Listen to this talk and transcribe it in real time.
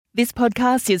This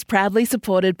podcast is proudly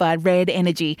supported by Red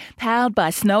Energy, powered by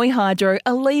Snowy Hydro,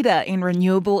 a leader in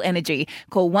renewable energy.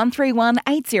 Call 131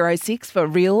 806 for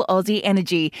real Aussie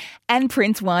energy. And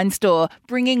Prince Wine Store,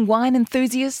 bringing wine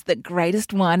enthusiasts the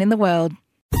greatest wine in the world.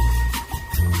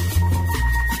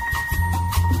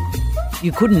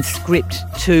 You couldn't script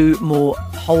two more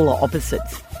polar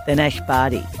opposites than Ash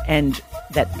Barty and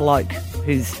that bloke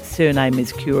whose surname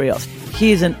is Kyrgios.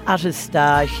 She is an utter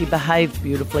star. She behaved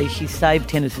beautifully. She saved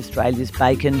Tennis Australia's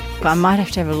bacon. I might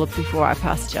have to have a look before I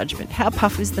pass judgment. How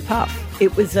puff is the puff?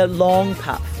 It was a long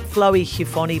puff, flowy,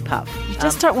 chiffony puff. You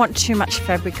just don't want too much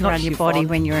fabric around your body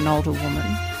when you're an older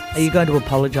woman. Are you going to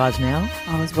apologise now?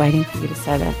 I was waiting for you to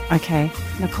say that. Okay.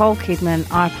 Nicole Kidman,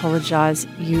 I apologise.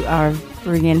 You are a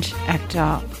brilliant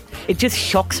actor. It just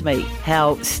shocks me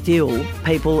how still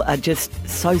people are just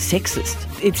so sexist.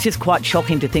 It's just quite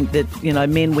shocking to think that, you know,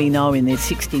 men we know in their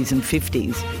 60s and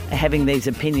 50s are having these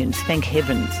opinions. Thank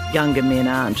heavens younger men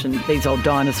aren't, and these old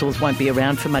dinosaurs won't be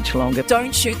around for much longer.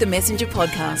 Don't Shoot the Messenger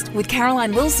podcast with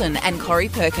Caroline Wilson and Corey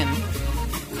Perkin.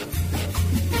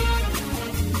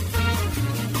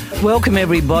 Welcome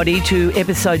everybody to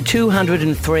episode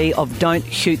 203 of Don't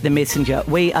Shoot the Messenger.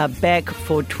 We are back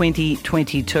for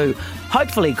 2022.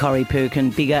 Hopefully, Corey Perkin,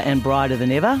 bigger and brighter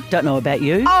than ever. Don't know about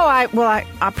you.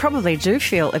 I probably do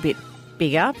feel a bit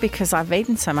bigger because I've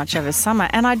eaten so much over summer,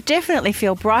 and I definitely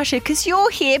feel brighter because you're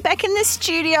here back in the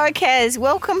studio, Kaz.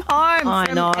 Welcome home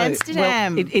from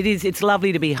Amsterdam. Well, it's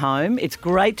lovely to be home. It's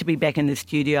great to be back in the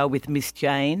studio with Miss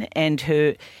Jane and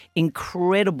her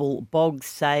incredible bog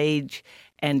sage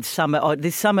and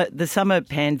the summer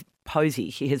pan posy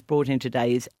she has brought in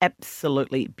today is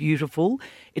absolutely beautiful.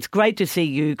 It's great to see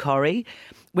you, Corey.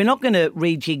 We're not going to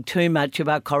rejig too much of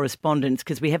our correspondence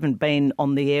because we haven't been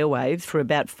on the airwaves for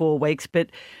about 4 weeks,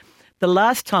 but the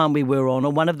last time we were on,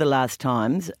 or one of the last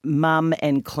times, Mum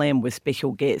and Clem were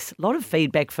special guests. A lot of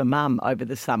feedback for Mum over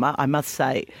the summer, I must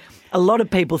say. A lot of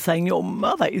people saying, your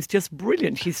mother is just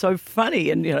brilliant. She's so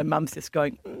funny. And, you know, Mum's just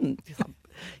going,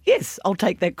 yes, I'll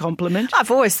take that compliment. I've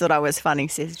always thought I was funny,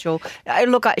 says Jewel.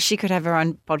 Look, she could have her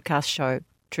own podcast show,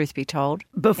 truth be told.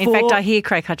 In fact, I hear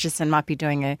Craig Hutchison might be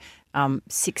doing a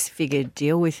six-figure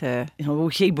deal with her. Well,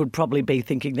 she would probably be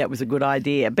thinking that was a good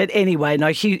idea. But anyway,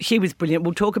 no, she was brilliant.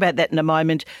 We'll talk about that in a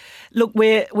moment. Look,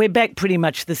 we're back pretty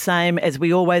much the same as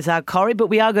we always are, Corey, but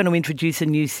we are going to introduce a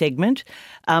new segment.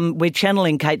 We're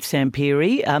channeling Kate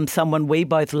Sampieri, someone we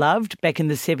both loved back in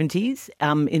the 70s.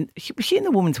 Was she in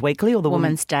the Woman's Weekly or the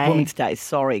Woman's Day? Woman's Day.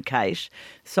 Sorry, Kate.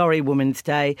 Sorry, Woman's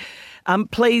Day.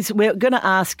 Please, we're going to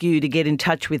ask you to get in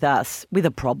touch with us with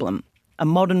a problem. A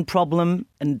modern problem,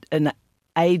 an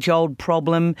age-old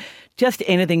problem, just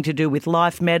anything to do with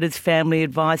life matters, family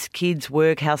advice, kids,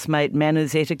 work, housemate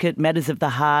manners, etiquette, matters of the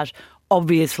heart,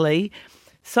 obviously.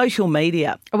 Social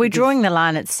media. Are we drawing the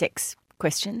line at sex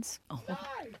questions?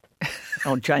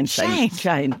 Oh, Jane.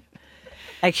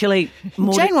 Actually,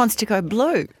 Jane wants to go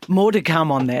blue. More to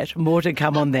come on that.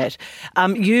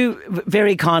 You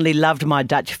very kindly loved my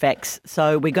Dutch facts,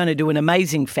 so we're going to do an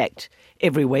amazing fact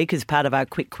every week as part of our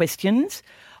quick questions.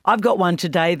 I've got one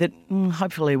today that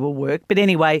hopefully will work. But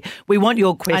anyway, we want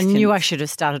your questions. I knew I should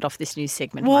have started off this new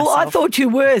segment myself. myself. I thought you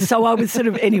were, so I was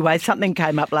anyway, something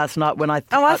came up last night when I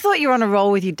thought you were on a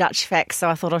roll with your Dutch facts, so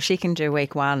I thought, she can do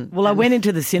week one. Well, I went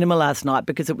into the cinema last night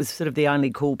because it was sort of the only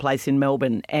cool place in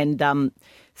Melbourne and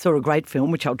saw a great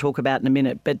film, which I'll talk about in a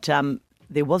minute. But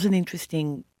there was an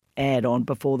interesting ad on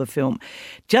before the film.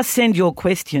 Just send your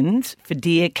questions for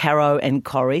Dear Caro and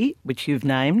Corey, which you've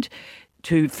named,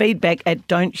 to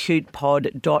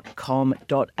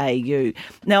feedback@don'tshootpod.com.au.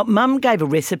 Now, Mum gave a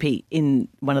recipe in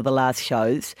one of the last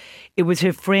shows. It was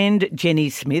her friend Jenny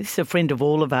Smith's, a friend of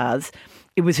all of ours.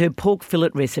 It was her pork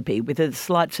fillet recipe with a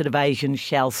slight sort of Asian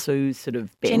Shalsu sort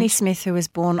of bent. Jenny Smith, who was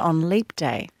born on Leap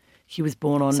Day. She was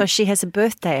born on... So she has a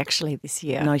birthday actually this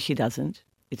year. No, she doesn't.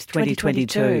 It's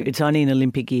 2022. It's only in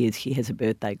Olympic years she has a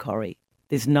birthday, Corey.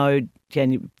 There's no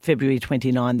February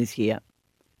 29 this year.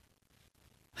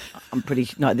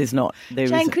 No, there's not.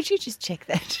 Jane, could you just check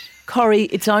that? Corey,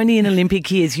 it's only in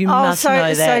Olympic years. You must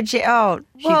know that. She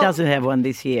doesn't have one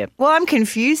this year. Well, I'm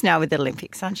confused now with the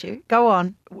Olympics, aren't you? Go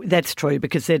on. That's true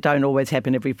because they don't always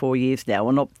happen every 4 years now,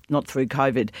 or not through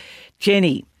COVID.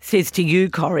 Jenny says to you,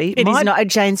 Corey. It is not.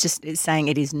 Jane's just saying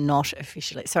it is not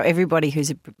officially. So everybody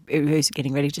who's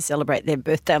getting ready to celebrate their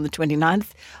birthday on the 29th,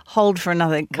 hold for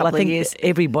another couple of years.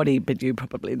 Everybody, but you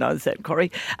probably knows that,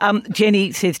 Corey.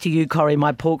 Jenny says to you, Corey,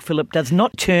 my pork fillet does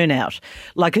not turn out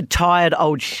like a tired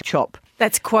old chop.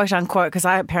 That's quote unquote because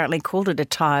I apparently called it a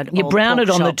tired old You brown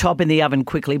it on chop. the top in the oven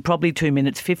quickly, probably 2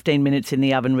 minutes, 15 minutes in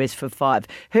the oven, rest for 5.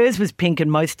 Hers was pink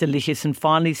and most delicious and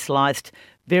finely sliced,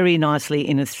 very nicely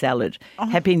in a salad.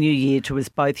 Happy New Year to us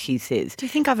both, she says. Do you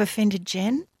think I've offended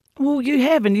Jen? Well, you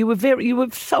have, and you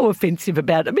were so offensive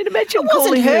about it. I mean, imagine It wasn't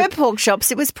calling her pork chops.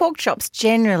 It was pork chops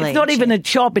generally. It's not even a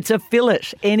chop, it's a fillet.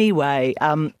 Anyway,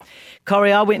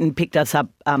 Corrie, I went and picked us up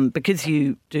because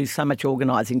you do so much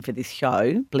organising for this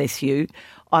show, bless you.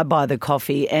 I buy the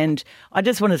coffee, and I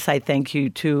just want to say thank you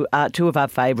to two of our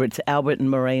favourites, Albert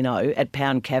and Marino at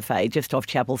Pound Cafe, just off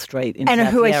Chapel Street in South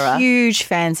who Yarra. are huge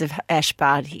fans of Ash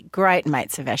Barty, great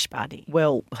mates of Ash Barty.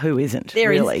 Well, who isn't,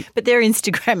 really? But their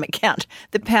Instagram account,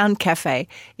 the Pound Cafe,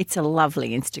 it's a lovely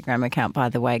Instagram account, by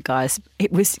the way, guys.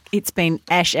 It's been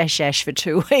Ash for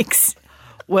 2 weeks.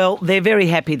 Well, they're very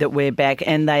happy that we're back,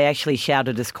 and they actually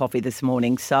shouted us coffee this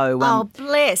morning. So,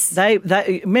 bless.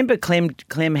 They remember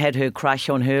Clem had her crush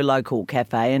on her local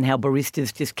cafe, and how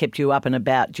baristas just kept you up and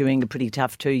about during a pretty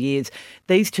tough 2 years.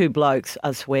 These two blokes,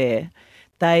 I swear,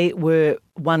 they were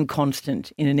one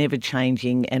constant in an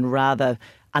ever-changing and rather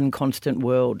unconstant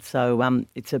world. So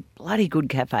it's a bloody good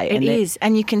cafe. It is,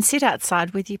 and you can sit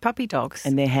outside with your puppy dogs.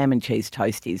 And their ham and cheese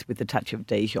toasties with a touch of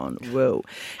Dijon. Whoa.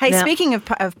 Hey, now, speaking of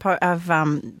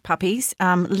puppies,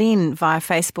 Lynn via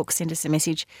Facebook sent us a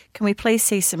message. Can we please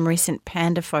see some recent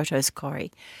panda photos,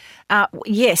 Corrie?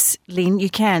 Yes, Lynn, you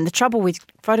can. The trouble with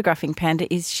photographing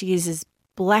Panda is she is as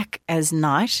black as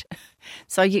night.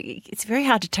 So it's very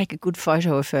hard to take a good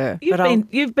photo of her.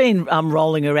 You've been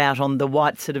rolling her out on the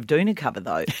white sort of doona cover,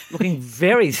 though, looking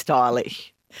very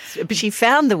stylish. She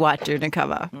found the white doona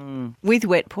cover with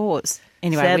wet paws.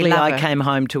 Anyway, sadly, I her. came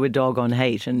home to a dog on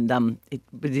heat, and it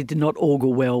did not augur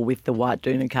well with the white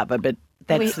doona cover. But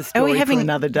that's the story for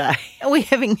another day. Are we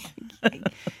having?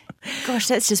 Gosh,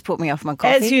 that's just put me off my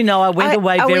coffee. As you know, I went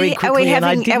away very quickly.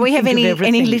 Are we having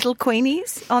any little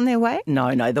queenies on their way?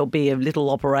 No, there'll be a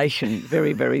little operation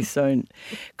very, very soon.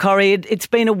 Corrie, it's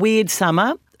been a weird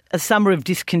summer, a summer of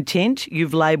discontent.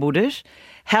 You've labelled it.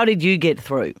 How did you get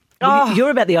through? You're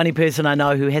about the only person I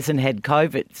know who hasn't had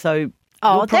COVID, so.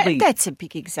 That's a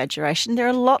big exaggeration. There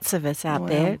are lots of us out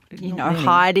there, really.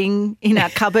 Hiding in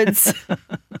our cupboards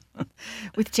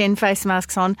with Jen face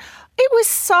masks on. It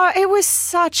was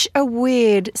such a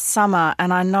weird summer,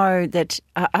 and I know that.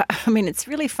 It's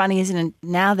really funny, isn't it?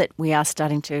 Now that we are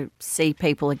starting to see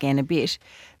people again a bit,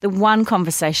 the one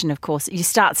conversation, of course, you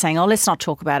start saying, "Oh, let's not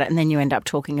talk about it," and then you end up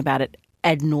talking about it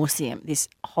ad nauseum. This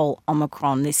whole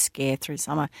Omicron, this scare through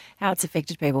summer, how it's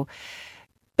affected people.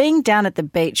 Being down at the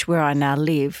beach where I now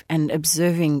live and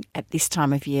observing at this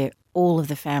time of year all of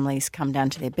the families come down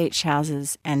to their beach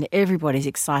houses and everybody's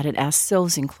excited,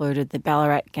 ourselves included, the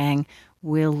Ballarat gang,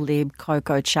 Will, Lib,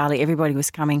 Coco, Charlie, everybody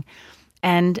was coming.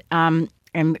 And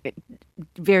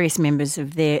various members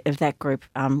of that group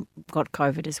got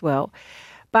COVID as well.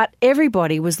 But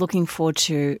everybody was looking forward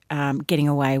to getting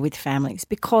away with families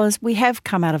because we have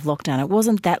come out of lockdown. It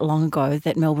wasn't that long ago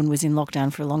that Melbourne was in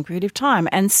lockdown for a long period of time.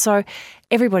 And so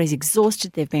everybody's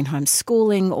exhausted. They've been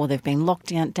homeschooling or they've been locked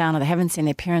down or they haven't seen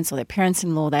their parents or their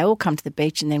parents-in-law. They all come to the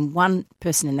beach and then one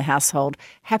person in the household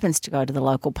happens to go to the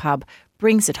local pub,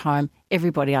 brings it home,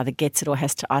 everybody either gets it or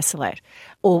has to isolate,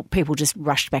 or people just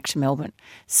rushed back to Melbourne.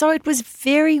 So it was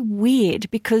very weird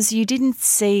because you didn't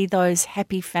see those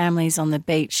happy families on the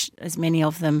beach, as many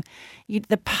of them.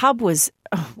 The pub was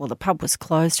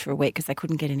closed for a week because they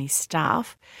couldn't get any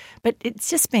staff, but it's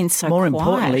just been so More quiet.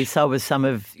 Importantly, so was some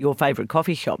of your favourite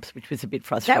coffee shops, which was a bit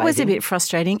frustrating. That was a bit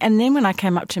frustrating. And then when I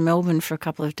came up to Melbourne for a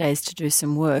couple of days to do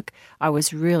some work, I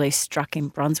was really struck in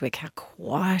Brunswick how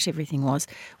quiet everything was.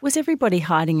 Was everybody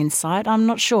hiding inside? I'm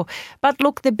not sure. But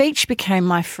look, the beach became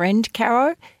my friend,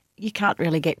 Caro. You can't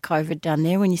really get COVID down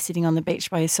there when you're sitting on the beach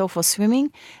by yourself or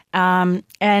swimming. And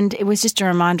it was just a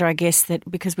reminder, I guess, that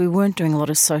because we weren't doing a lot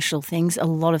of social things, a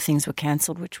lot of things were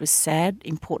cancelled, which was sad,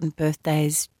 important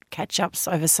birthdays, catch-ups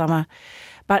over summer.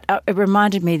 But it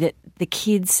reminded me that the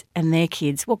kids and their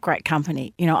kids, what great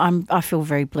company. You know, I feel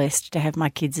very blessed to have my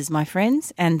kids as my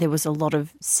friends, and there was a lot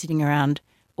of sitting around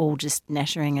all just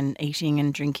nattering and eating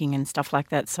and drinking and stuff like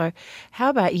that. So how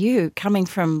about you, coming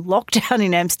from lockdown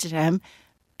in Amsterdam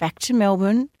back to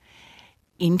Melbourne,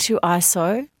 into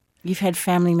ISO? You've had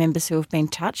family members who have been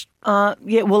touched?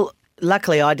 Yeah, well,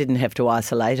 luckily I didn't have to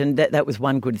isolate, and that was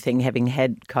one good thing. Having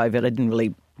had COVID, I didn't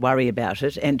really worry about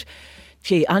it. And,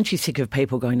 gee, aren't you sick of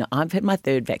people going, I've had my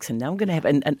third vaccine, now I'm going to have...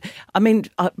 And I mean,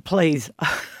 please...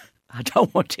 I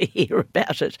don't want to hear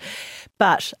about it.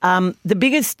 But the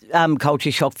biggest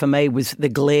culture shock for me was the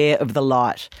glare of the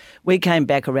light. We came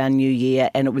back around New Year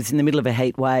and it was in the middle of a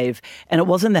heat wave, and it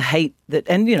wasn't the heat that,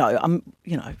 and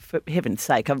for heaven's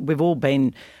sake, we've all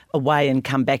been away and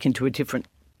come back into a different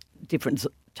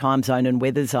time zone and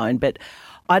weather zone, but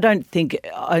I don't think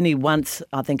only once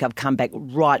I think I've come back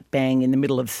right bang in the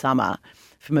middle of summer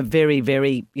from a very,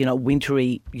 very,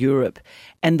 wintry Europe.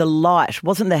 And the light,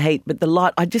 wasn't the heat, but the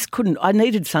light, I just couldn't, I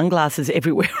needed sunglasses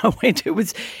everywhere I went.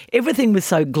 Everything was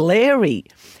so glary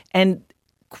and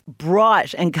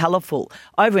bright and colourful.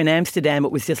 Over in Amsterdam,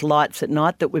 it was just lights at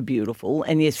night that were beautiful.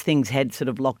 And yes, things had sort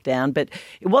of locked down, but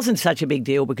it wasn't such a big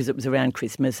deal because it was around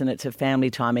Christmas and it's a family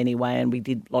time anyway, and we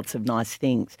did lots of nice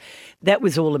things. That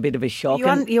was all a bit of a shock.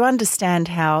 You understand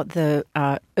how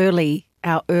our early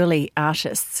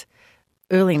artists,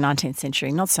 early 19th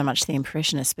century, not so much the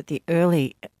Impressionists, but the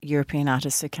early European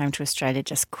artists who came to Australia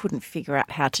just couldn't figure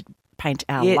out how to paint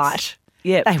our light.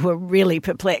 Yeah, they were really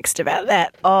perplexed about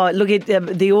that. Oh, look,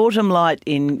 the autumn light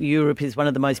in Europe is one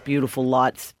of the most beautiful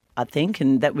lights, I think,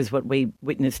 and that was what we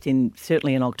witnessed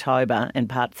certainly in October and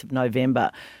parts of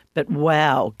November. But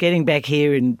wow, getting back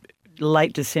here in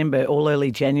late December, all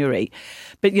early January.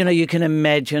 But, you can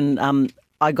imagine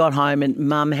I got home and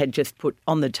Mum had just put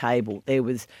on the table, there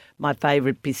was my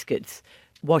favourite biscuits,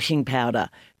 washing powder,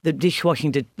 the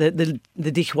dishwashing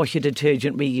the dishwasher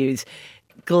detergent we use,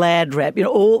 Glad wrap,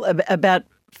 all about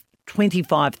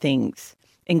 25 things,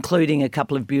 including a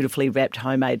couple of beautifully wrapped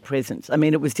homemade presents. I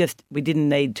mean, it was just, we didn't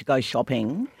need to go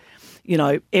shopping.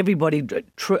 Everybody,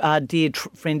 our dear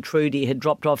friend Trudy had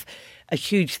dropped off a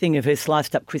huge thing of her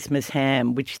sliced up Christmas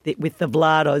ham, with the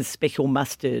Vlado's special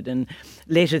mustard and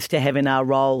lettuce to have in our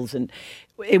rolls. And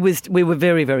we were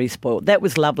very, very spoiled. That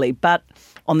was lovely. But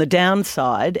on the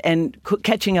downside, and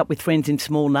catching up with friends in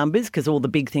small numbers because all the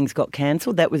big things got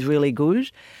cancelled, that was really good.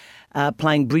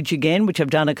 Playing bridge again, which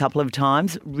I've done a couple of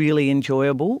times, really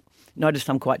enjoyable. Noticed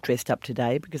I'm quite dressed up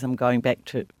today because I'm going back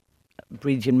to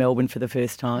bridge in Melbourne for the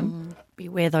first time.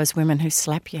 Beware those women who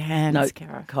slap your hands, no,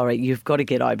 Cara. Corrie, you've got to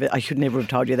get over it. I should never have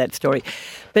told you that story.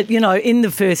 But, in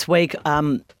the first week,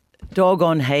 dog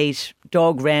on heat,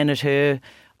 dog ran at her,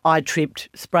 I tripped,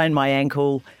 sprained my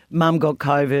ankle, Mum got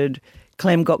COVID,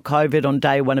 Clem got COVID on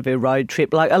day one of her road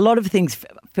trip. Like, a lot of things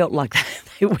felt like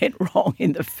they went wrong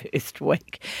in the first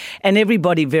week. And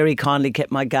everybody very kindly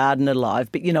kept my garden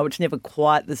alive. But, it's never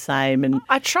quite the same. And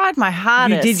I tried my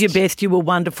hardest. You did your best. You were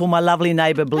wonderful. My lovely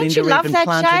neighbour Belinda Don't you love even that,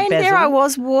 planted Jane? basil. There I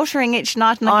was watering each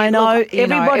night. And I know.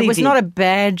 Everybody it was did. not a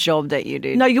bad job that you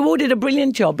did. No, you all did a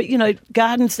brilliant job. But,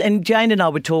 gardens, and Jane and I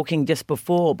were talking just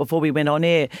before we went on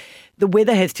air, the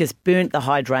weather has just burnt the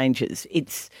hydrangeas.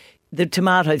 The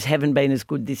tomatoes haven't been as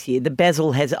good this year. The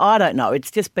basil has, I don't know, it's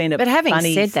just been a funny summer. But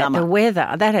having said that, the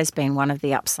weather, that has been one of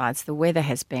the upsides. The weather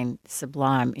has been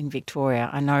sublime in Victoria.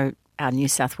 I know our New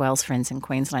South Wales friends and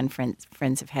Queensland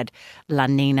friends have had La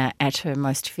Nina at her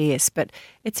most fierce, but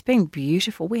it's been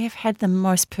beautiful. We have had the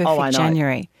most perfect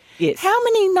January. Yes. How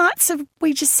many nights have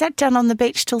we just sat down on the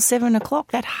beach till 7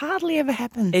 o'clock? That hardly ever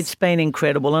happens. It's been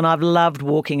incredible, and I've loved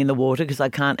walking in the water because I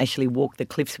can't actually walk the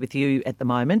cliffs with you at the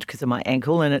moment because of my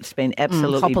ankle, and it's been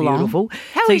absolutely beautiful.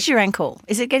 How is your ankle?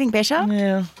 Is it getting better?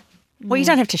 Yeah. Well, you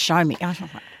don't have to show me.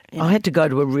 I had to go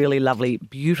to a really lovely,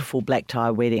 beautiful black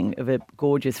tie wedding of a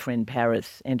gorgeous friend,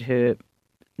 Paris, and her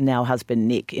now husband,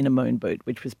 Nick, in a moon boot,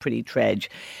 which was pretty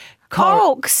tragic.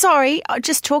 Sorry.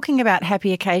 Just talking about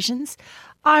happy occasions.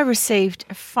 I received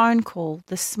a phone call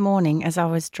this morning as I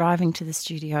was driving to the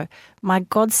studio. My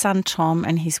godson, Tom,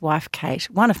 and his wife, Kate,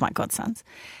 one of my godsons,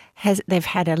 they've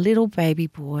had a little baby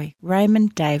boy,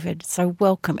 Raymond David. So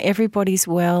welcome. Everybody's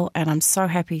well, and I'm so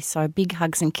happy. So big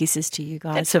hugs and kisses to you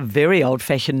guys. That's a very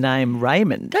old-fashioned name,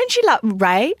 Raymond. Don't you love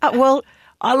Ray?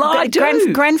 I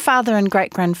do. Grandfather and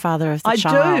great-grandfather of the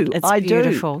child. I do. It's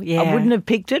beautiful. Yeah. I wouldn't have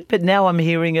picked it, but now I'm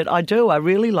hearing it. I do. I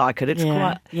really like it. It's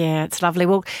Yeah, it's lovely.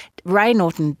 Well, Ray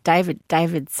Norton,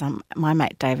 David's my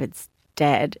mate David's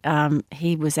dad,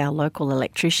 he was our local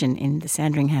electrician in the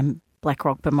Sandringham,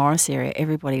 Blackrock, Beaumaris area.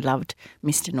 Everybody loved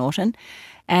Mr. Norton.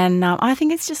 And I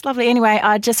think it's just lovely. Anyway,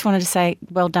 I just wanted to say,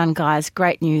 well done, guys.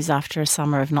 Great news after a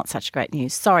summer of not such great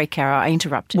news. Sorry, Caro, I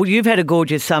interrupted. Well, you've had a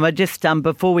gorgeous summer. Just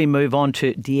before we move on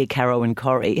to Dear Caro and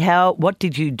Corrie, what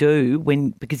did you do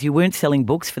because you weren't selling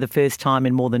books for the first time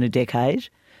in more than a decade?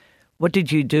 What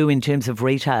did you do in terms of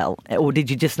retail, or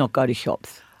did you just not go to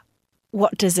shops?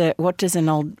 What does an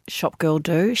old shop girl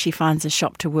do? She finds a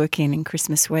shop to work in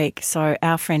Christmas week. So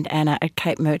our friend Anna at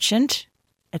Cape Merchant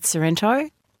at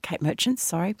Sorrento, Cape Merchants,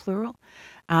 sorry, plural,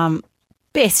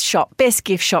 best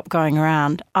gift shop going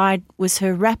around. I was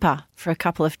her wrapper for a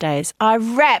couple of days. I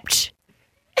wrapped.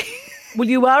 Well,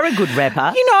 you are a good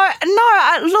rapper.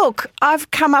 Look,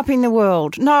 I've come up in the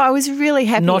world. No, I was really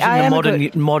happy. Not in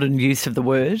the modern use of the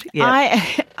word. Yeah.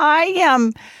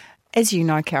 as you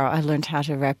know, Carol, I learned how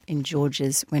to wrap in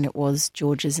George's when it was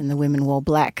George's and the women wore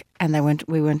black, and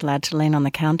we weren't allowed to lean on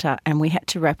the counter, and we had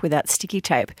to wrap without sticky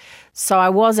tape. So I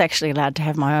was actually allowed to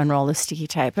have my own roll of sticky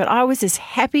tape, but I was as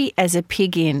happy as a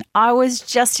pig in. I was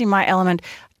just in my element.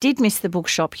 Did miss the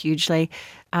bookshop hugely.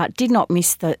 Did not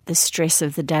miss the stress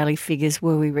of the daily figures.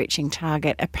 Were we reaching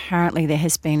target? Apparently there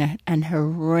has been an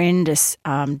horrendous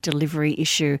delivery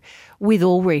issue with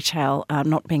all retail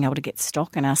not being able to get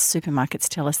stock, and our supermarkets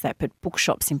tell us that, but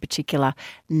bookshops in particular,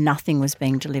 nothing was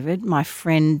being delivered. My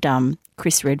friend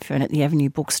Chris Redfern at the Avenue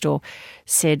Bookstore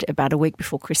said about a week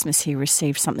before Christmas he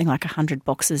received something like 100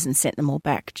 boxes and sent them all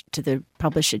back to the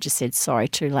publisher, just said, sorry,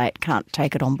 too late, can't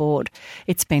take it on board.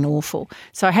 It's been awful.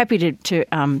 So happy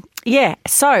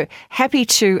so happy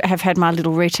to have had my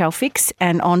little retail fix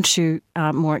and on to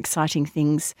more exciting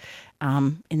things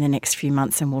in the next few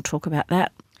months, and we'll talk about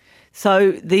that.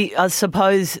 So I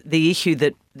suppose the issue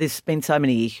that there's been so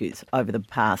many issues over the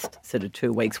past sort of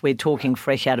 2 weeks. We're talking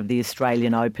fresh out of the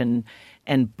Australian Open,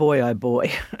 and boy, oh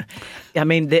boy. I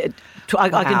mean, I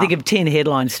can think of 10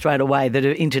 headlines straight away that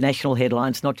are international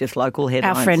headlines, not just local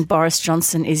headlines. Our friend Boris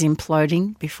Johnson is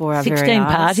imploding before our very eyes. 16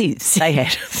 parties they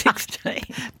had. 16.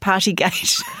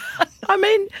 Partygate. I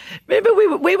mean,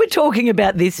 remember we were talking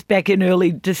about this back in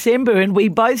early December, and we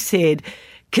both said,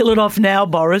 kill it off now,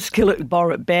 Boris. Kill it,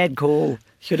 Boris. Bad call.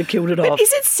 Should have killed it off. But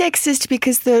is it sexist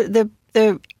because the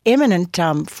eminent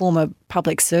former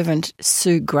public servant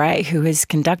Sue Gray, who has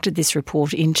conducted this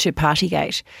report into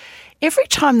Partygate, every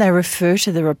time they refer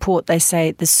to the report, they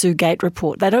say the Sue Gate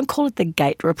report. They don't call it the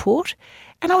Gate report.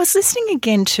 And I was listening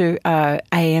again to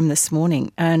AM this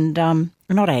morning, and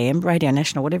not AM, Radio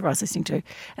National, whatever I was listening to,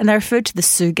 and they referred to the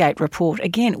Sue Gate report.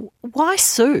 Again, why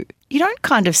Sue? You don't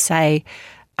kind of say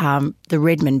the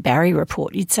Redmond Barry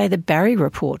report. You'd say the Barry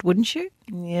report, wouldn't you?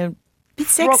 Yeah. Bit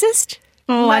sexist?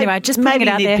 Anyway, just putting it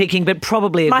out there. Nitpicking, but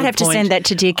probably might have to send that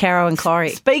to dear Caro and Clorry.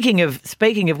 Speaking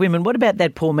of women, what about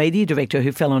that poor media director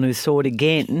who fell on her sword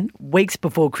again weeks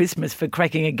before Christmas for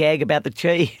cracking a gag about the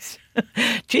cheese?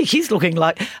 Gee, she's looking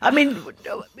like, I mean,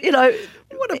 you know,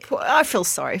 I feel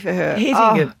sorry for her.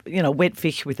 Hitting a wet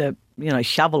fish with a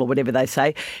shovel or whatever they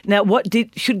say. Now,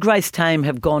 should Grace Tame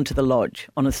have gone to the lodge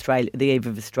on the eve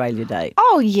of Australia Day?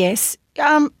 Oh yes,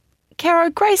 Caro,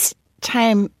 Grace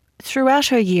Tame, throughout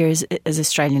her years as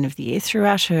Australian of the Year,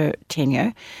 throughout her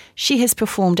tenure, she has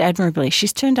performed admirably.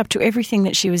 She's turned up to everything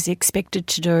that she was expected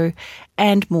to do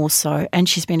and more so, and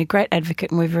she's been a great advocate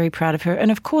and we're very proud of her.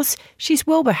 And of course, she's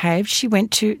well behaved. She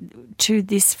went to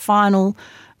this final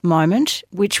moment,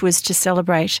 which was to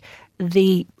celebrate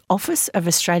the office of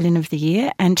Australian of the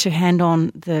Year and to hand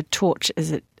on the torch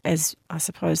as I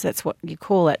suppose that's what you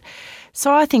call it.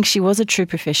 So I think she was a true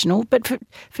professional. But for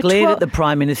glared at the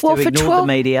Prime Minister, ignored the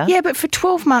media. Yeah, but for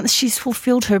 12 months she's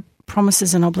fulfilled her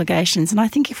promises and obligations. And I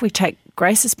think if we take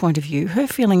Grace's point of view, her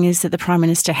feeling is that the Prime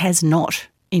Minister has not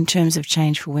in terms of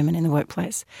change for women in the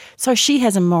workplace. So she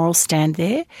has a moral stand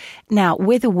there. Now,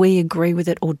 whether we agree with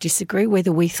it or disagree,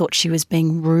 whether we thought she was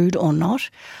being rude or not,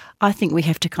 I think we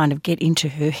have to kind of get into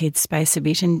her headspace a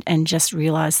bit and just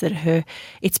realise that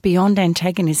it's beyond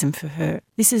antagonism for her.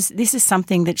 This is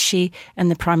something that she and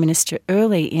the Prime Minister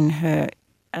early in her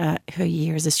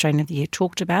year as Australian of the Year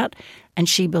talked about, and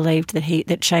she believed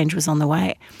that change was on the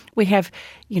way. We have,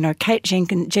 Kate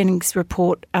Jennings'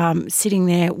 report sitting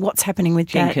there. What's happening with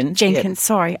Jenkins? Jenkins, yeah.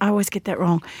 Sorry, I always get that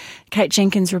wrong. Kate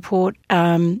Jenkins' report.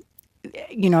 Where's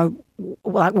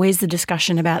the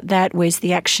discussion about that? Where's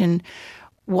the action?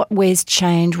 Where's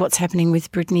change? What's happening with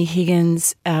Brittany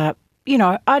Higgins? I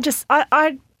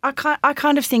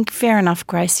kind of think fair enough,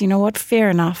 Grace. You know what? Fair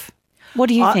enough. What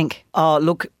do you think? Oh,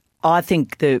 look, I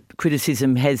think the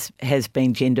criticism has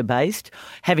been gender-based.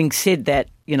 Having said that,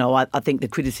 I think the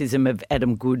criticism of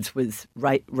Adam Goodes was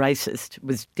racist,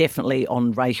 was definitely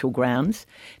on racial grounds,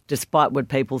 despite what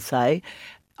people say.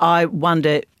 I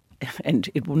wonder, and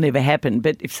it will never happen,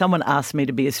 but if someone asked me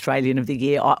to be Australian of the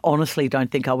Year, I honestly don't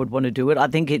think I would want to do it. I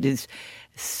think it is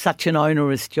such an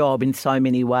onerous job in so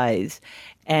many ways.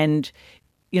 And,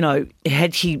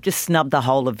 had she just snubbed the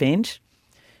whole event,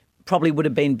 probably would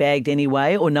have been bagged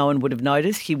anyway or no one would have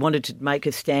noticed. She wanted to make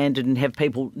a stand and have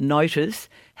people notice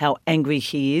how angry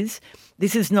she is.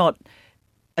 This is not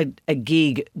a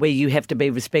gig where you have to be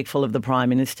respectful of the Prime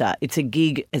Minister. It's a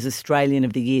gig as Australian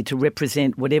of the Year to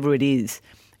represent whatever it is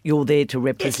you're there to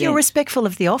represent. Yes, you're respectful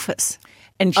of the office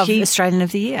of Australian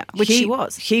of the Year, which she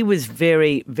was. She was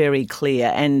very, very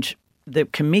clear, and the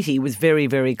committee was very,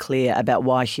 very clear about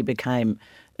why she became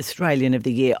Australian of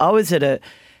the Year. I was at a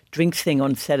drinks thing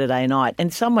on Saturday night,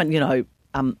 and someone,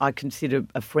 I consider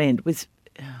a friend, was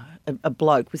a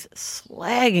bloke, was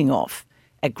slagging off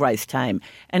at Grace Tame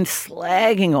and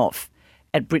slagging off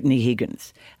at Brittany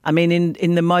Higgins. I mean,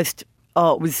 in the most,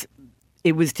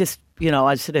 it was just,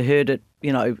 I sort of heard it,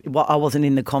 I wasn't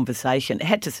in the conversation. I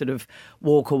had to sort of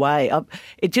walk away.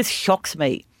 It just shocks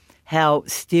me how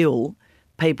still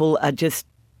people are just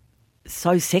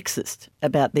so sexist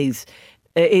about these.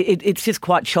 It's just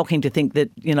quite shocking to think that,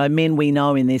 men we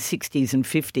know in their 60s and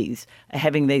 50s are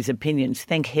having these opinions.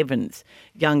 Thank heavens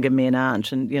younger men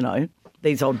aren't. And,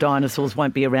 these old dinosaurs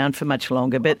won't be around for much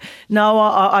longer. But no,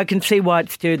 I can see why it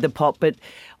stirred the pot. But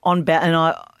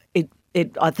I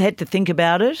had to think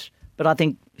about it, but I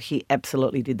think he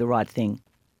absolutely did the right thing.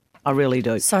 I really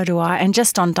do. So do I. And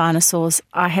just on dinosaurs,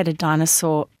 I had a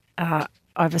dinosaur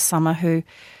over summer who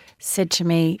said to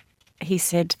me, he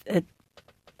said that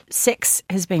sex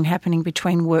has been happening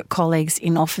between work colleagues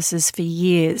in offices for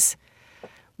years.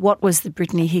 What was the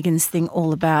Brittany Higgins thing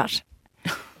all about?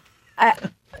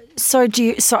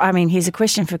 Here's a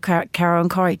question for Caro and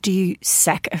Corey. Do you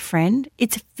sack a friend?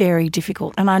 It's very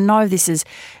difficult. And I know this is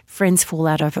friends fall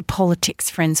out over politics,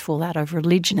 friends fall out over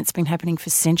religion. It's been happening for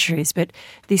centuries. But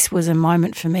this was a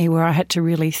moment for me where I had to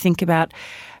really think about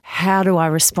how do I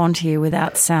respond here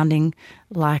without sounding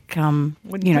like,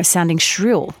 sounding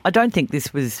shrill. I don't think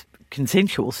this was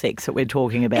consensual sex that we're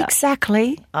talking about.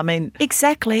 Exactly. I mean...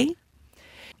 Exactly.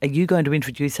 Are you going to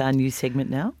introduce our new segment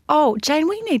now? Oh, Jane,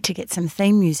 we need to get some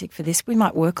theme music for this. We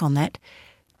might work on that.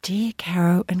 Dear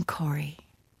Caro and Corey,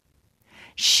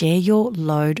 share your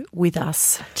load with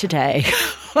us today.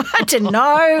 I don't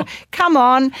know. Come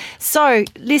on. So,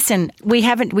 listen, we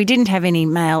didn't have any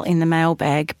mail in the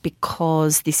mailbag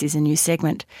because this is a new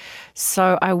segment.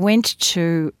 So I went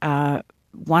to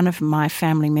one of my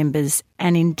family members,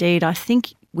 and indeed I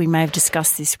think we may have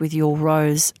discussed this with your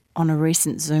Rose on a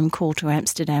recent Zoom call to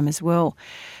Amsterdam as well.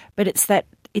 But it's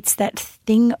that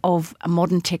thing of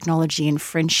modern technology and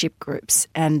friendship groups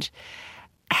and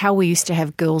how we used to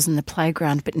have girls in the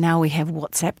playground, but now we have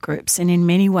WhatsApp groups. And in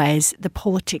many ways, the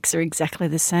politics are exactly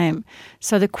the same.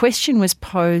 So the question was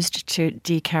posed to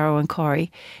dear Caro and Corey,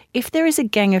 if there is a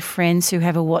gang of friends who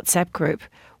have a WhatsApp group,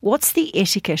 what's the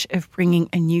etiquette of bringing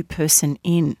a new person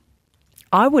in?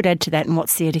 I would add to that, and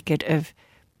what's the etiquette of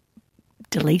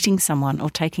deleting someone or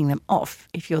taking them off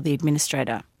if you're the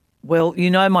administrator? Well, you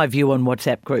know my view on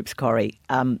WhatsApp groups, Corey.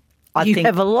 I think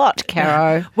have a lot,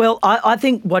 Caro. Well, I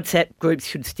think WhatsApp groups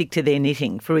should stick to their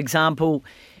knitting. For example,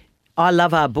 I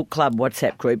love our book club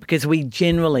WhatsApp group because we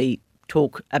generally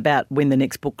talk about when the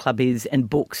next book club is and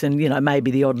books and,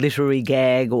 maybe the odd literary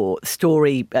gag or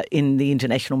story in the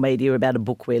international media about a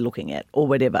book we're looking at or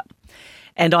whatever.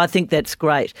 And I think that's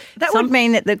great. That would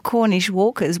mean that the Cornish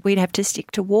walkers, we'd have to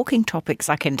stick to walking topics.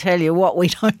 I can tell you what we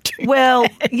don't do. Well,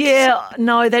 yeah,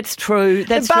 no, that's true.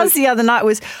 The buzz the other night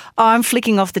was, I'm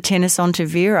flicking off the tennis onto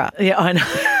Vera. Yeah, I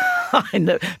know. I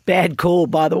know. Bad call,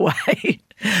 by the way.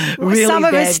 Really some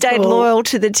of bad us stayed call. Loyal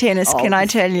to the tennis, can I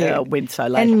tell you? Yeah, went so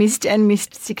late. And missed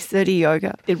 6:30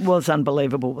 yoga. It was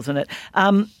unbelievable, wasn't it?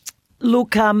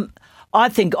 Look, I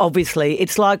think obviously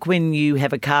it's like when you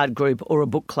have a card group or a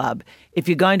book club. If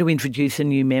you're going to introduce a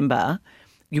new member,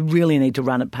 you really need to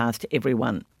run it past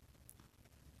everyone.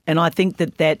 And I think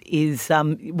that is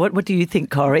what do you think,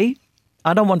 Corey?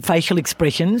 I don't want facial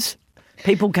expressions.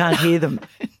 People can't hear them.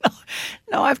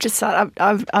 No, I've just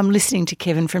I'm listening to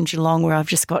Kevin from Geelong, where I've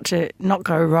just got to not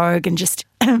go rogue and just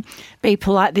be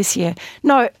polite this year.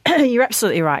 No, you're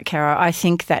absolutely right, Caro. I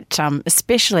think that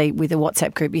especially with a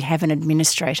WhatsApp group, you have an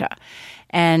administrator,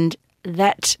 and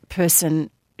that person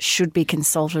should be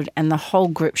consulted and the whole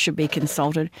group should be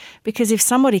consulted, because if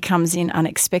somebody comes in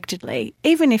unexpectedly,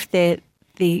 even if they're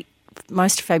the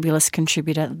most fabulous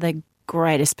contributor, the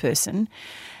greatest person,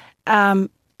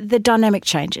 the dynamic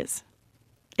changes.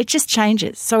 It just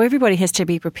changes. So everybody has to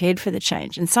be prepared for the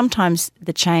change. And sometimes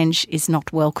the change is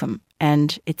not welcome.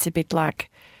 And it's a bit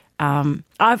like I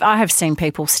have seen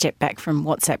people step back from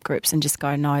WhatsApp groups and just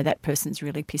go, no, that person's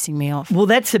really pissing me off. Well,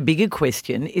 that's a bigger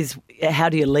question, is how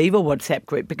do you leave a WhatsApp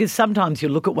group? Because sometimes you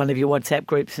look at one of your WhatsApp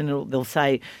groups and they'll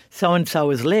say so-and-so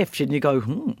has left and you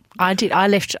go, I did. I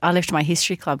left my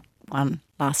history club one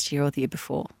last year or the year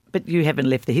before. But you haven't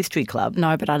left the history club.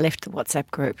 No, but I left the WhatsApp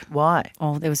group. Why?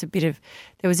 Oh, there was a bit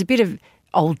of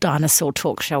old dinosaur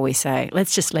talk, shall we say?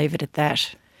 Let's just leave it at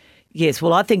that. Yes,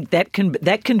 well, I think that can be,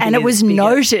 and it was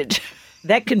noted.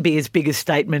 That can be as big a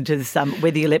statement as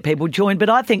whether you let people join. But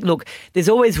I think, look, there's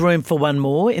always room for one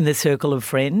more in the circle of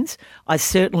friends. I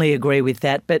certainly agree with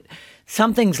that. But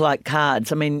some things like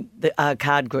cards, I mean, our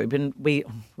card group, and we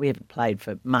haven't played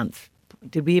for months.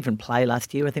 Did we even play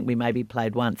last year? I think we maybe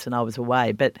played once and I was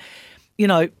away. But,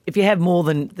 if you have more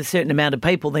than the certain amount of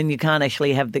people, then you can't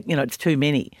actually have it's too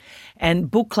many.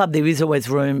 And book club, there is always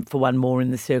room for one more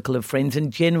in the circle of friends.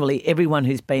 And generally, everyone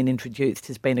who's been introduced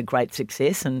has been a great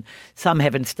success. And some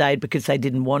haven't stayed because they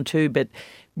didn't want to. But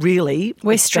really,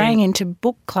 we're straying into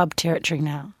book club territory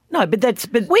now. No, but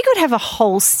we could have a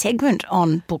whole segment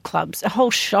on book clubs, a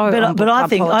whole show. But I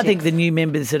think the new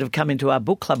members that have come into our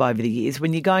book club over the years,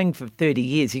 when you're going for 30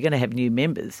 years, you're going to have new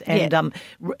members, and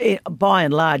by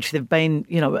and large, they've been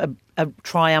a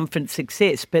triumphant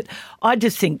success. But I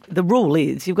just think the rule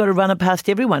is you've got to run it past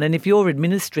everyone, and if you're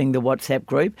administering the WhatsApp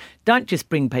group, don't just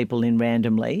bring people in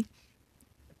randomly.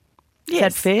 Is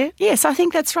that fair? Yes, I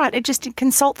think that's right. Just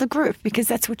consult the group, because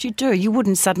that's what you do. You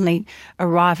wouldn't suddenly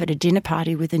arrive at a dinner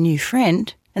party with a new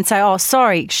friend and say, "Oh,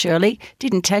 sorry, Shirley,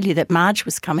 didn't tell you that Marge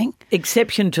was coming."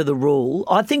 Exception to the rule.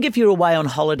 I think if you're away on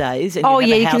holidays and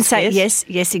you can say yes,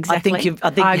 exactly. I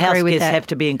think house guests have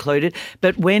to be included.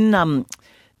 But when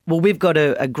we've got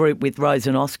a group with Rose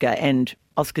and Oscar and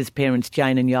Oscar's parents,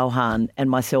 Jane and Johan, and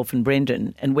myself and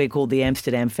Brendan, and we're called the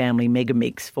Amsterdam Family Mega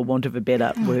Mix, for want of a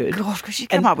better word. God, could you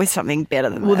come up with something better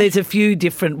than that? Well, there's a few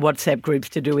different WhatsApp groups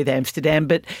to do with Amsterdam,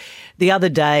 but the other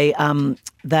day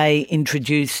they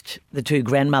introduced the two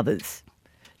grandmothers,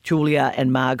 Julia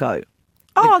and Margot.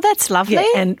 Oh, that's lovely. Yeah,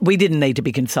 and we didn't need to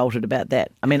be consulted about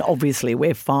that. I mean, obviously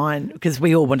we're fine because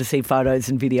we all want to see photos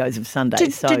and videos of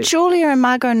Sundays. Did Julia and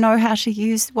Margot know how to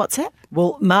use WhatsApp?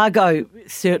 Well, Margot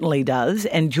certainly does,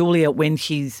 and Julia, when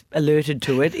she's alerted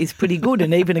to it, is pretty good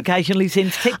and even occasionally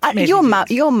sends text messages.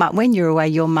 Your mum, when you were away,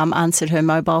 your mum answered her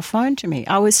mobile phone to me.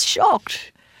 I was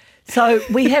shocked. So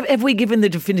have we given the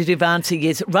definitive answer?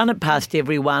 Yes, run it past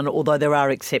everyone, although there are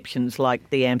exceptions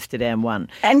like the Amsterdam one.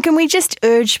 And can we just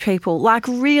urge people,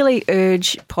 really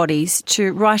urge potties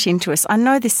to write into us? I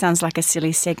know this sounds like a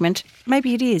silly segment.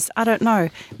 Maybe it is. I don't know.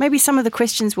 Maybe some of the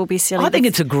questions will be silly. I think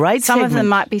it's a great segment. Some of them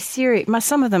might be serious.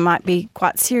 Some of them might be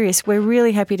quite serious. We're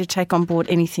really happy to take on board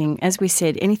anything. As we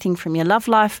said, anything from your love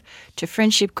life to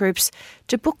friendship groups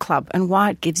to book club and why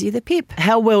it gives you the pip.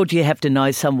 How well do you have to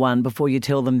know someone before you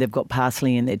tell them they've got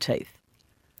parsley in their teeth?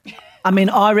 I mean,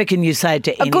 I reckon you say it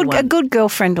to anyone. A good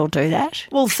girlfriend will do that.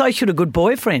 Well, so should a good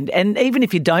boyfriend. And even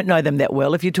if you don't know them that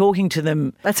well, if you're talking to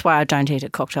them... That's why I don't eat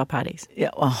at cocktail parties. Yeah,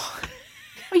 Well,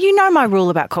 you know my rule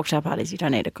about cocktail parties. You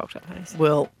don't eat at cocktail parties.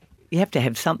 Well, you have to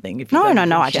have something. If you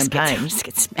I just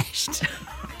get smashed.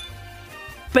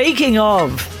 Speaking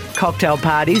of cocktail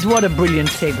parties, what a brilliant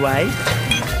segue.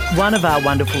 One of our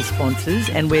wonderful sponsors,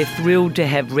 and we're thrilled to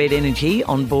have Red Energy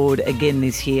on board again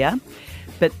this year.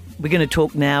 But we're going to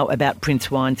talk now about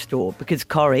Prince Wine Store because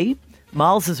Corrie,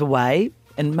 Miles is away,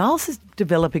 and Miles is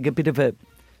developing a bit of a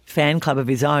fan club of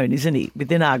his own, isn't he,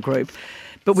 within our group?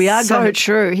 But we are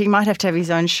true. He might have to have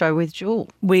his own show with Jewel.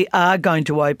 We are going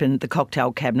to open the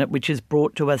cocktail cabinet, which is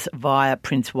brought to us via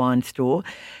Prince Wine Store.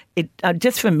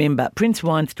 Just remember, Prince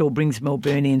Wine Store brings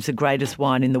Melburnians the greatest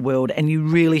wine in the world, and you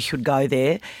really should go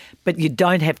there. But you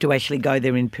don't have to actually go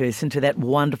there in person to that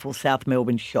wonderful South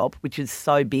Melbourne shop, which is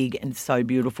so big and so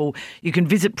beautiful. You can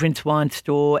visit Prince Wine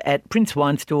Store at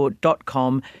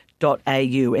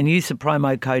princewinestore.com.au and use the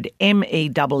promo code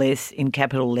MESS in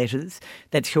capital letters,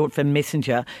 that's short for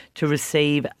messenger, to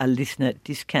receive a listener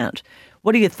discount.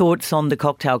 What are your thoughts on the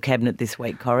cocktail cabinet this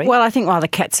week, Corrie? Well, I think while the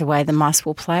cat's away, the mice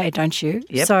will play, don't you?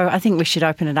 Yep. So I think we should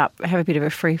open it up, have a bit of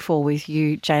a free fall with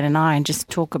you, Jane and I, and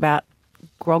just talk about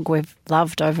grog we've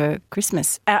loved over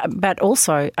Christmas. But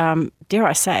also, dare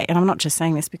I say, and I'm not just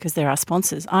saying this because they're our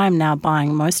sponsors, I am now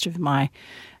buying most of my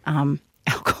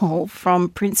alcohol from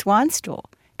Prince Wine Store,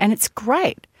 and it's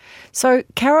great. So,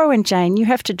 Caro and Jane, you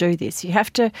have to do this. You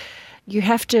have to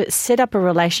set up a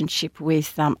relationship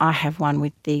with, I have one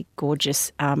with the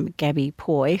gorgeous Gabby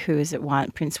Poy, who is at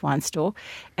Prince Wine Store,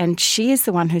 and she is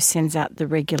the one who sends out the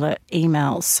regular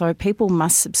emails. So people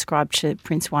must subscribe to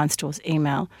Prince Wine Store's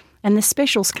email, and the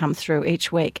specials come through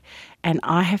each week, and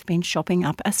I have been shopping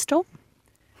up a store.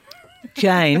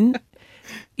 Jane,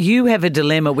 you have a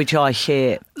dilemma which I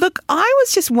share. Look, I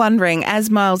was just wondering, as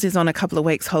Miles is on a couple of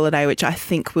weeks' holiday, which I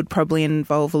think would probably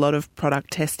involve a lot of product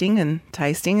testing and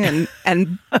tasting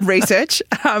and research,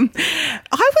 I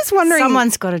was wondering...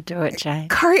 Someone's got to do it, Jane.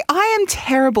 Corrie, I am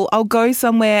terrible. I'll go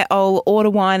somewhere, I'll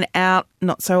order wine out,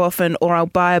 not so often, or I'll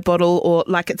buy a bottle or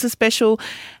it's a special,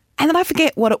 and then I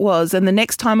forget what it was. And the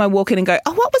next time I walk in and go,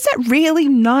 oh, what was that really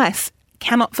nice?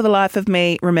 Cannot for the life of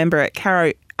me remember it.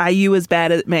 Caro, are you as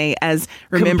bad at me as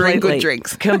remembering good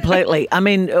drinks? Completely. I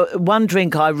mean, one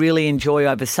drink I really enjoy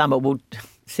over summer, well,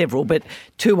 several, but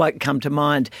two won't come to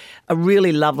mind. A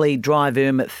really lovely dry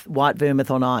vermouth, white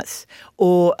vermouth on ice,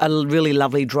 or a really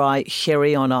lovely dry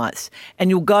sherry on ice. And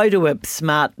you'll go to a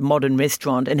smart modern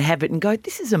restaurant and have it and go,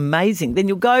 this is amazing. Then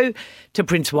you'll go to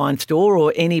Prince Wine Store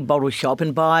or any bottle shop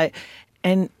and buy,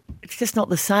 and it's just not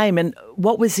the same. And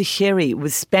what was the sherry? It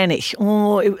was Spanish.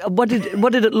 What did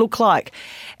it look like?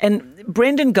 And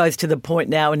Brendan goes to the point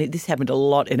now, and this happened a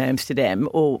lot in Amsterdam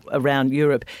or around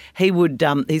Europe.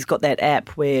 He's got that app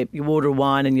where you order a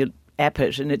wine and you app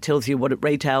it, and it tells you what it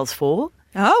retails for.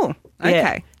 Oh, okay.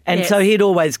 Yeah. And so he'd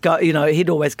always go,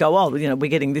 oh, we're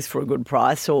getting this for a good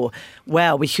price, or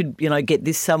wow, we should, get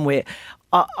this somewhere.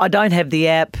 I don't have the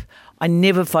app. I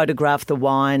never photograph the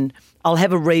wine. I'll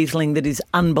have a Riesling that is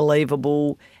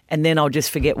unbelievable, and then I'll just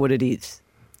forget what it is.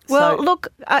 Well, look,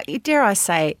 dare I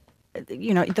say,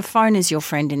 the phone is your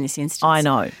friend in this instance. I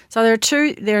know. So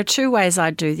there are two ways I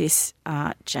do this,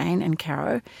 Jane and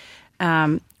Caro.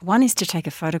 One is to take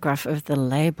a photograph of the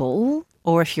label,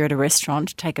 or if you're at a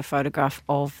restaurant, take a photograph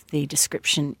of the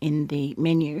description in the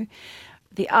menu.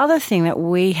 The other thing that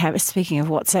we have, speaking of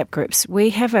WhatsApp groups, we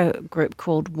have a group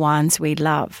called Wines We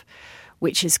Love,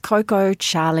 which is Coco,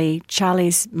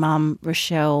 Charlie's mum,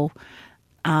 Rochelle,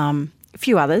 a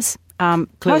few others.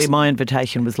 Clearly my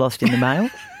invitation was lost in the mail.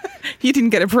 You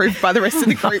didn't get approved by the rest of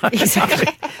the group.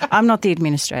 Exactly. I'm not the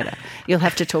administrator. You'll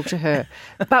have to talk to her.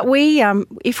 But we,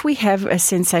 if we have a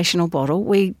sensational bottle,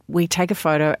 we take a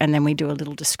photo and then we do a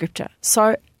little descriptor.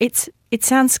 So it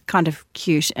sounds kind of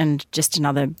cute and just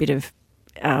another bit of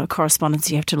correspondence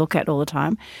you have to look at all the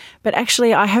time. But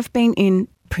actually, I have been in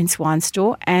Prince Wine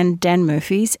Store and Dan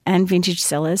Murphy's and Vintage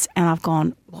Cellars, and I've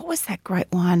gone, what was that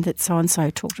great wine that so-and-so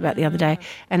talked about the other day?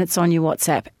 And it's on your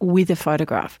WhatsApp with a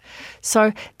photograph.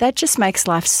 So that just makes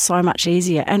life so much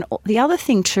easier. And the other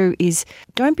thing too is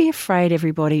don't be afraid,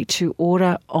 everybody, to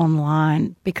order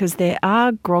online, because there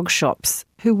are grog shops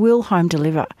who will home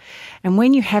deliver. And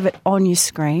when you have it on your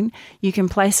screen, you can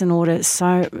place an order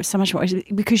so much more easily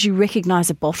because you recognise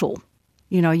a bottle.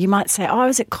 You might say, I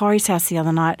was at Corrie's house the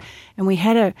other night and we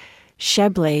had a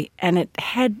Chablis and it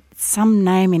had some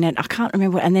name in it. I can't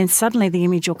remember. And then suddenly the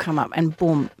image will come up and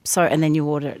boom. And then you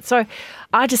order it. So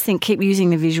I just think keep using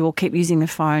the visual, keep using the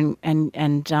phone. And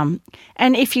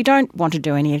if you don't want to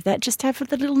do any of that, just have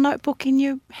the little notebook in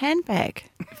your handbag.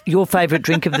 Your favourite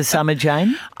drink of the summer,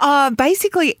 Jane?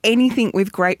 Basically anything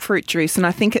with grapefruit juice. And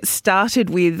I think it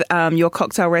started with your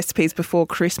cocktail recipes before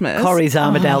Christmas. Corrie's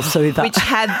Armadale Soother. Which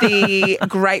had the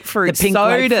grapefruit the pink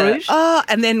soda. Grapefruit.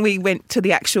 And then we went to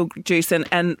the actual juice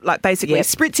and like basically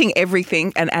spritzing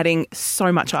everything and adding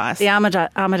so much ice. The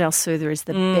Armadale Soother is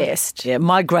the best. Yeah,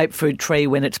 my grapefruit tree,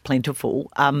 when it's plentiful,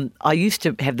 I used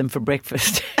to have them for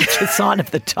breakfast. It's a sign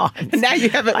of the times. Now you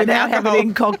have it with I now alcohol. have it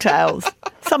in cocktails.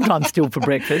 Sometimes still for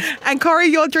breakfast. And Corrie,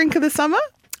 your drink of the summer?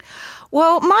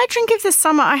 Well, my drink of the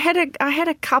summer, I had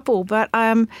a couple, but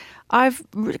I've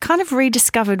kind of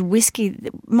rediscovered whiskey.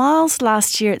 Miles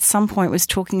last year at some point was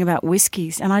talking about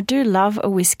whiskies, and I do love a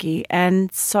whiskey,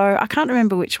 and so I can't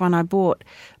remember which one I bought,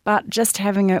 but just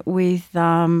having it with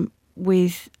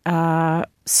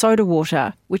soda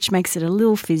water, which makes it a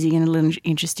little fizzy and a little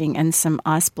interesting, and some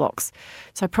ice blocks.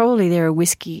 So probably there are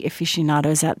whiskey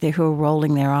aficionados out there who are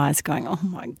rolling their eyes going, oh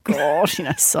my God,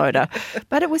 soda.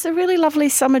 But it was a really lovely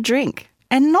summer drink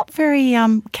and not very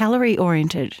calorie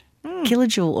oriented,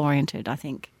 kilojoule oriented, I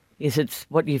think. Yes, it's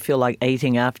what you feel like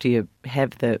eating after you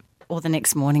have or the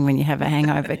next morning when you have a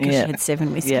hangover because you had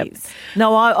 7 whiskeys. Yep.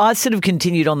 No, I sort of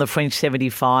continued on the French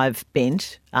 75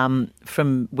 bent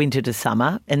from winter to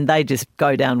summer, and they just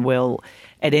go down well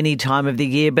at any time of the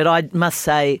year. But I must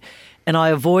say, and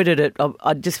I avoided it,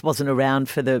 I just wasn't around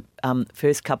for the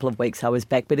first couple of weeks I was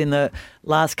back, but in the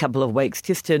last couple of weeks,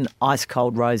 just an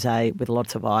ice-cold rosé with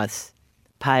lots of ice.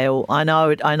 Pale. I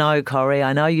know, Corrie,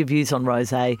 I know your views on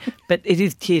rosé, but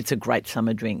it's a great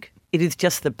summer drink. It is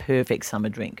just the perfect summer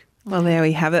drink. Well, there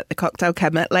we have it, the cocktail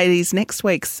cabinet. Ladies, next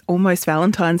week's almost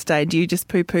Valentine's Day. Do you just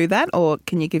poo-poo that, or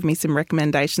can you give me some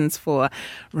recommendations for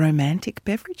romantic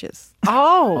beverages?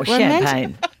 Oh,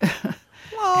 champagne.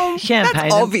 Well, champagne.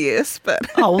 That's obvious, but...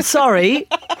 Oh, sorry.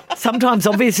 Sometimes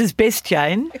obvious is best,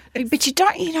 Jane. But you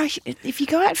don't, if you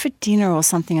go out for dinner or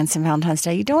something on St. Valentine's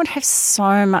Day, you don't have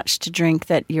so much to drink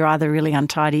that you're either really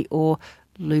untidy or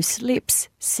loose lips,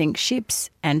 sink ships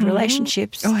and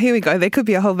relationships. Oh, here we go. There could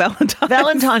be a whole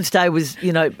Valentine's Day was,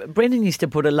 Brendan used to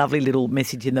put a lovely little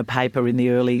message in the paper in the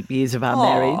early years of our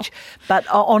marriage. But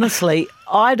honestly,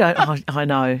 I know.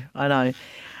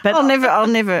 But I'll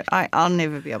never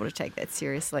be able to take that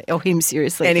seriously or him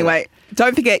seriously. Anyway,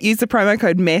 don't forget, use the promo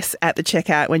code MESS at the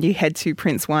checkout when you head to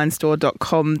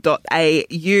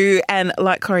princewinestore.com.au. And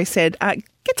like Corrie said,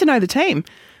 get get to know the team.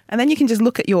 And then you can just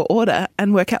look at your order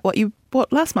and work out what you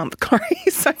bought last month, Corrie,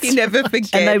 so you never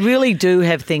forget. And they really do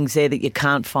have things there that you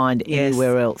can't find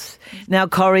anywhere else. Now,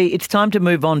 Corrie, it's time to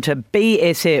move on to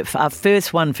BSF, our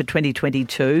first one for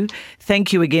 2022.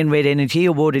 Thank you again, Red Energy,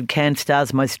 awarded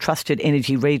CanStar's most trusted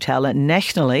energy retailer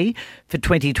nationally for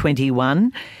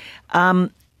 2021. We're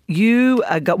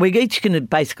each going to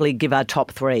basically give our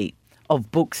top three of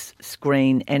books,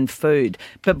 screen and food.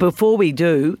 But before we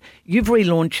do, you've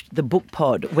relaunched the Book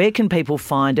Pod. Where can people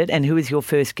find it and who is your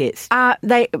first guest?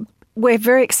 We're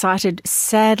very excited,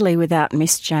 sadly, without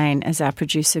Miss Jane as our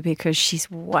producer because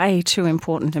she's way too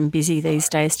important and busy these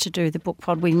days to do the Book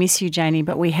Pod. We miss you, Janie,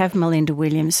 but we have Melinda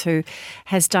Williams, who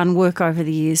has done work over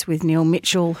the years with Neil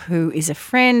Mitchell, who is a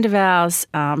friend of ours.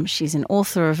 She's an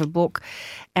author of a book,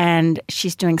 and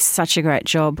she's doing such a great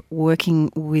job working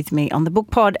with me on the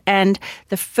Book Pod. And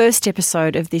the first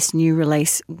episode of this new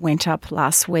release went up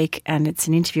last week, and it's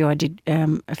an interview I did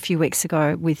a few weeks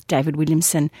ago with David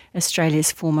Williamson,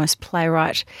 Australia's foremost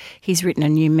playwright. He's written a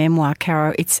new memoir,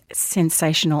 Caro. It's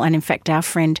sensational. And in fact, our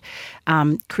friend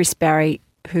Chris Barry,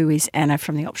 who is Anna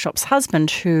from the Op Shop's husband,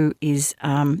 who is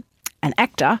an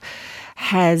actor,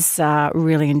 has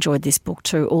really enjoyed this book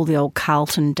too. All the old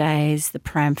Carlton days, the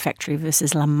Pram Factory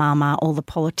versus La Mama, all the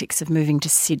politics of moving to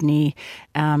Sydney,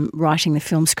 writing the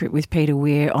film script with Peter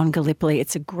Weir on Gallipoli.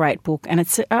 It's a great book, and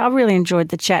I really enjoyed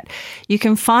the chat. You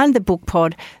can find the Book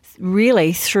Pod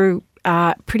really through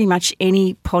pretty much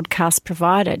any podcast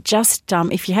provider. Just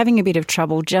if you're having a bit of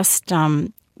trouble, just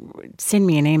send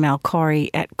me an email,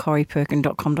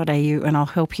 corrie@corrieperkin.com.au, and I'll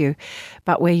help you.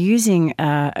 But we're using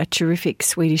a terrific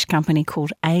Swedish company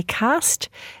called Acast,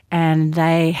 and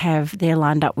they're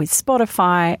lined up with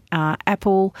Spotify,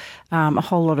 Apple, a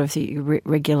whole lot of the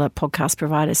regular podcast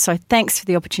providers. So thanks for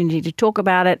the opportunity to talk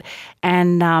about it.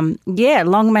 And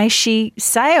long may she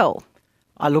sail.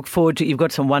 I look forward to, you've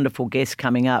got some wonderful guests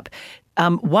coming up.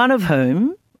 One of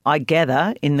whom, I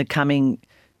gather, in the coming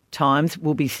times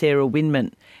will be Sarah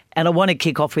Winman. And I want to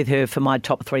kick off with her for my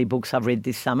top three books I've read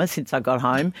this summer since I got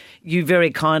home. You very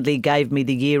kindly gave me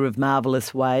The Year of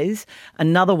Marvellous Ways,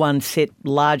 another one set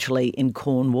largely in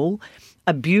Cornwall,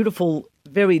 a beautiful,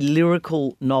 very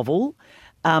lyrical novel,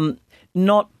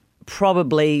 not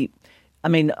probably... I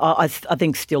mean, I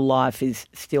think Still Life is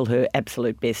still her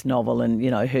absolute best novel and,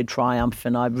 her triumph,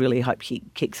 and I really hope she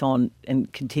kicks on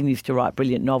and continues to write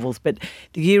brilliant novels. But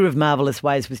The Year of Marvellous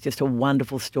Ways was just a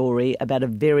wonderful story about a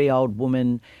very old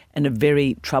woman and a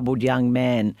very troubled young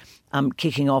man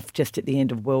kicking off just at the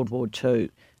end of World War II.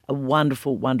 A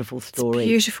wonderful, wonderful story. It's a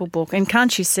beautiful book. And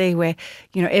can't you see where,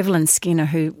 Evelyn Skinner,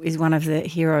 who is one of the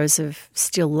heroes of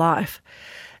Still Life,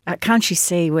 can't you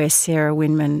see where Sarah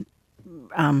Winman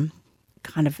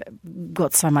kind of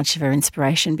got so much of her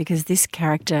inspiration, because this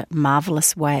character,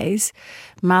 Marvellous Ways,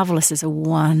 Marvellous is a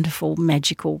wonderful,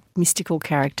 magical, mystical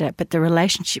character, but the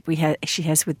relationship she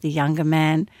has with the younger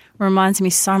man reminds me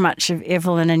so much of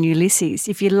Evelyn and Ulysses.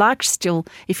 If you love Still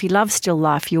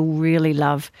Life, you'll really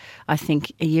love, I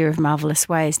think, A Year of Marvellous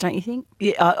Ways, don't you think?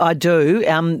 Yeah, I do.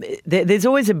 There's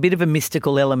always a bit of a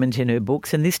mystical element in her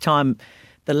books, and this time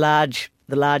the largest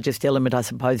element, I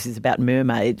suppose, is about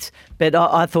mermaids. But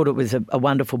I thought it was a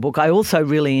wonderful book. I also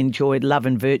really enjoyed Love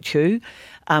and Virtue,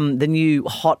 the new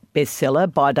hot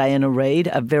bestseller by Diana Reid,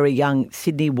 a very young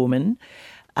Sydney woman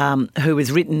who has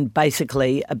written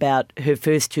basically about her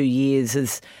first 2 years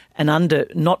as an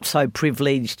not so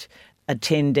privileged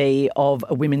attendee of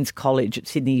a women's college at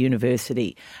Sydney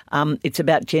University. It's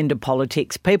about gender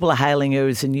politics. People are hailing her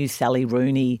as a new Sally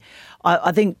Rooney.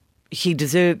 I think she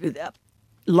deserved...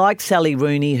 Like Sally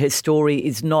Rooney, her story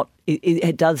is not,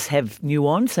 it does have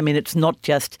nuance. I mean, it's not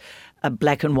just a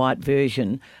black and white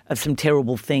version of some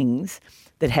terrible things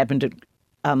that happened at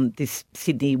this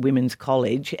Sydney Women's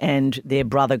College and their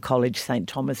brother college, St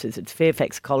Thomas's. It's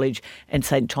Fairfax College and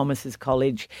St Thomas's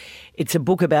College. It's a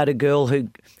book about a girl who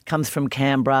comes from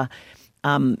Canberra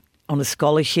on a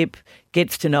scholarship,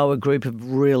 gets to know a group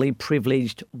of really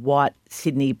privileged white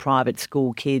Sydney private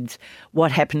school kids,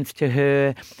 what happens to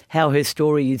her, how her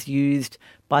story is used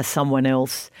by someone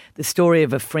else, the story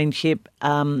of a friendship.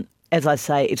 As I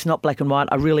say, it's not black and white.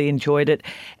 I really enjoyed it.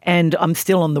 And I'm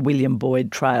still on the William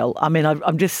Boyd trail. I mean,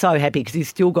 I'm just so happy because he's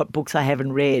still got books I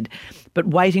haven't read. But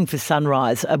Waiting for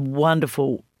Sunrise, a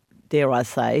wonderful, dare I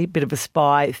say, bit of a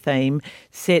spy theme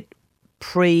set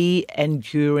pre and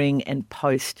during and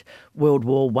post World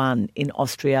War I in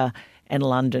Austria and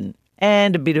London,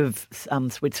 and a bit of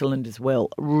Switzerland as well.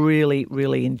 Really,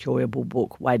 really enjoyable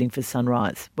book, Waiting for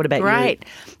Sunrise. What about you? Great.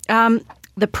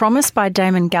 The Promise by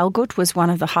Damon Galgut was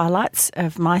one of the highlights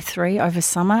of my three over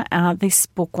summer. This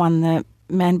book won the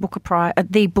Booker Prize,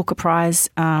 the Booker Prize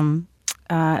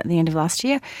at the end of last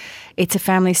year. It's a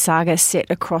family saga set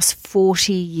across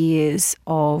 40 years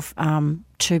of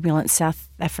turbulent South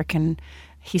African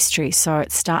history. So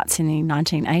it starts in the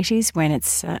 1980s when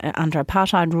it's under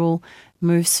apartheid rule,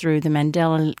 moves through the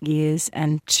Mandela years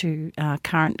and to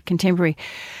current contemporary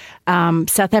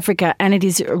South Africa, and it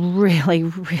is really,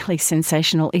 really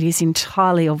sensational. It is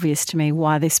entirely obvious to me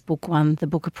why this book won the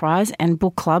Booker Prize, and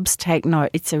book clubs take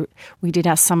note. We did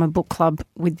our summer book club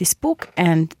with this book,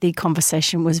 and the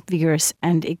conversation was vigorous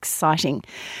and exciting.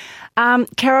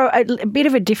 Caro, a bit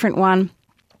of a different one.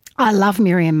 I love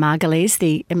Miriam Margolyes,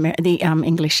 the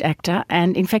English actor,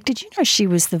 and in fact, did you know she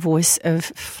was the voice of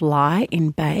Fly in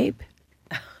Babe?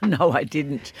 No, I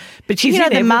didn't. But she's in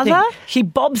everything. The mother? She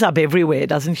bobs up everywhere,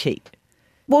 doesn't she?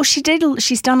 Well, she did.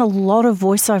 She's done a lot of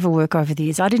voiceover work over the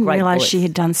years. I didn't realise she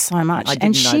had done so much. I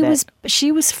didn't know that.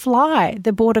 She was Fly,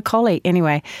 the border collie.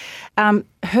 Anyway,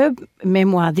 her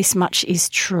memoir, This Much Is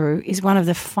True, is one of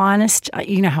the finest.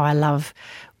 You know how I love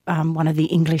one of the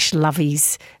English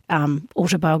lovies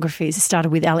autobiographies. It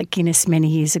started with Alec Guinness many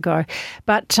years ago.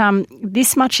 But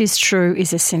This Much Is True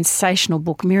is a sensational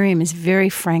book. Miriam is very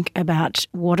frank about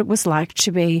what it was like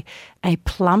to be a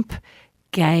plump,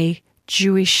 gay,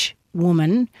 Jewish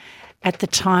woman at the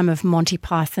time of Monty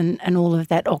Python and all of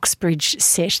that Oxbridge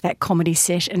set, that comedy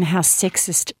set, and how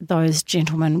sexist those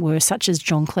gentlemen were, such as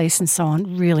John Cleese and so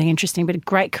on. Really interesting, but a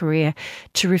great career,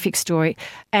 terrific story.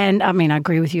 And, I mean, I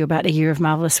agree with you about A Year of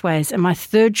Marvellous Ways. And my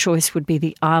third choice would be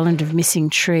The Island of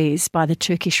Missing Trees by the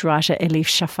Turkish writer Elif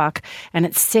Shafak, and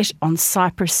it's set on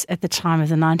Cyprus at the time of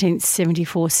the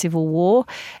 1974 Civil War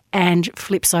and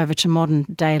flips over to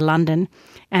modern-day London.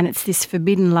 And it's this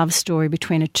forbidden love story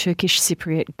between a Turkish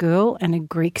Cypriot girl and a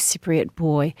Greek Cypriot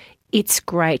boy. It's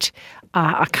great.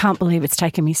 I can't believe it's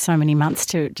taken me so many months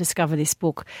to discover this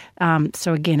book.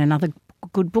 So again, another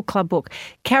good book club book.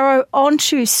 Caro, on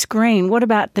to screen. What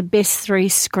about the best 3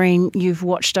 screen you've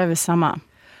watched over summer?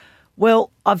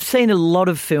 Well, I've seen a lot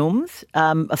of films.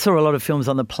 I saw a lot of films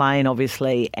on the plane,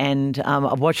 obviously, and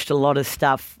I've watched a lot of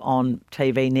stuff on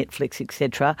TV, Netflix,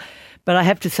 etc. But I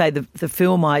have to say the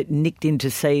film I nicked in to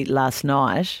see last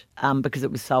night because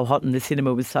it was so hot and the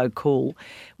cinema was so cool,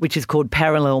 which is called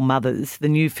Parallel Mothers, the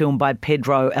new film by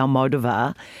Pedro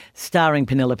Almodovar, starring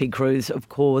Penelope Cruz, of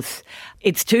course.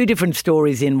 It's 2 different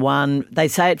stories in one. They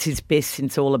say it's his best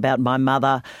since All About My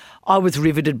Mother. I was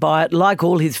riveted by it. Like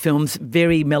all his films,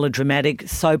 very melodramatic,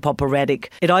 soap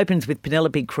operatic. It opens with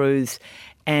Penelope Cruz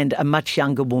and a much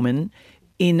younger woman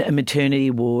in a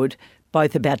maternity ward,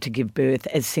 both about to give birth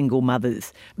as single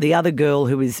mothers. The other girl,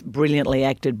 who is brilliantly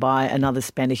acted by another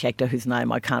Spanish actor whose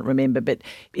name I can't remember, but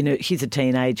she's a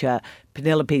teenager.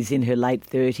 Penelope's in her late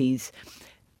 30s.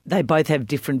 They both have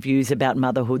different views about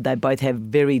motherhood. They both have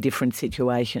very different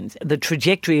situations. The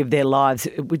trajectory of their lives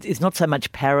is not so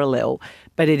much parallel,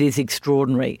 but it is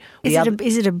extraordinary. Is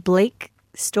it a bleak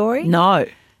story? No,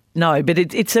 but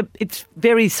it's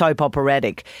very soap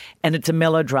operatic and it's a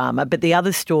melodrama. But the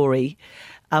other story,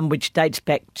 which dates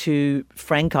back to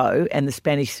Franco and the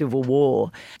Spanish Civil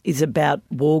War, is about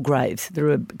war graves that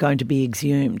are going to be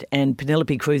exhumed. And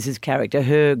Penelope Cruz's character,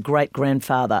 her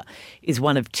great-grandfather, is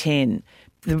one of 10.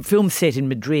 The film's set in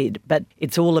Madrid, but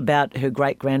it's all about her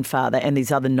great-grandfather and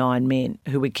these other 9 men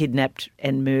who were kidnapped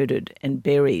and murdered and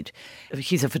buried.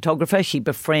 She's a photographer. She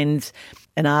befriends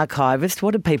an archivist.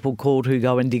 What are people called who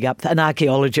go and dig up? An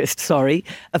archaeologist, a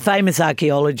famous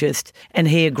archaeologist, and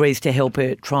he agrees to help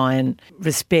her try and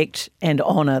respect and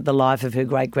honour the life of her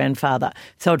great-grandfather.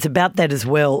 So it's about that as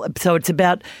well. So it's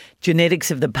about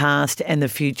genetics of the past and the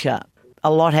future.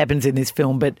 A lot happens in this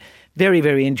film, but very,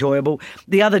 very enjoyable.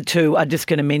 The other 2 I'm just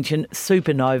going to mention,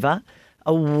 Supernova,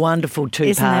 a wonderful 2-parter.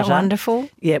 Isn't that wonderful?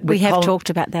 Yeah, we have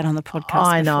talked about that on the podcast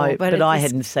I know, before, but I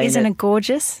hadn't seen it. Isn't it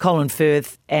gorgeous? Colin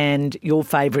Firth and your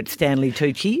favourite Stanley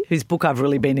Tucci, whose book I've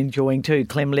really been enjoying too.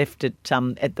 Clem left it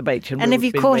at the beach. And have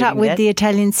you caught up with the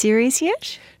Italian series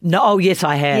yet? No, oh yes,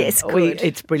 I have. Yes, good.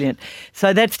 It's brilliant.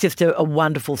 So that's just a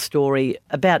wonderful story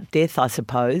about death, I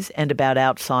suppose, and about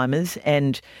Alzheimer's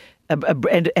and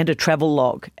a travel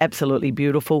log. Absolutely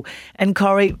beautiful. And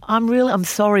Corrie, I'm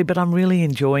sorry, but I'm really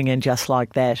enjoying And Just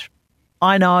Like That.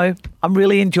 I know. I'm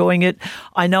really enjoying it.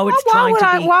 I know it's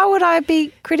Why would I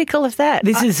be critical of that?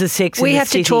 This is the Sex and the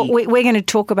City. We're going to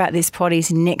talk about this potties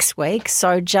next week.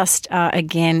 So just,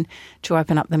 again, to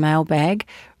open up the mailbag,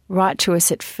 write to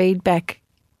us at feedback.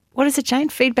 What is it, Jane?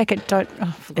 Feedback at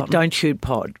Don't Shoot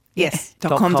Pod. Yes,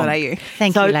 .com.au.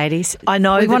 Thank So, you, ladies. I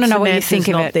know we that want to know what you Samantha's think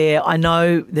of not it. there. I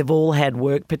know they've all had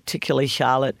work, particularly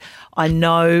Charlotte. I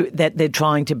know that they're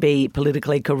trying to be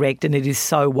politically correct, and it is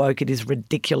so woke, it is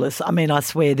ridiculous. I mean, I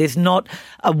swear, there's not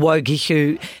a woke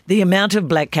issue. The amount of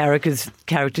black characters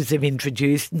they've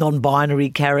introduced,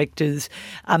 non-binary characters,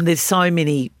 there's so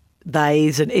many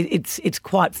theys, and it's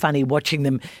quite funny watching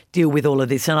them deal with all of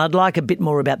this. And I'd like a bit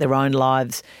more about their own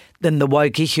lives than the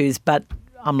woke issues, but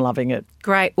I'm loving it.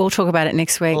 Great. We'll talk about it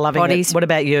next week. Loving Bodies. it. What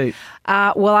about you?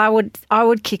 Well, I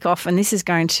would kick off, and this is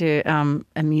going to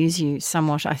amuse you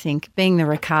somewhat, I think, Being the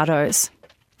Ricardos.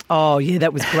 Oh, yeah,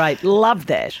 that was great. Love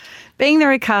that. Being the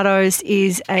Ricardos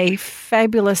is a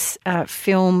fabulous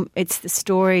film. It's the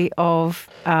story of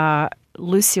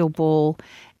Lucille Ball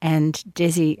and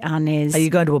Desi Arnaz. Are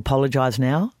you going to apologise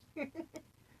now?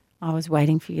 I was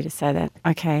waiting for you to say that.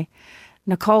 Okay.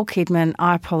 Nicole Kidman,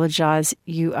 I apologise.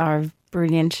 You are a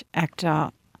brilliant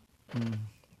actor.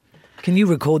 Can you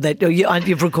record that?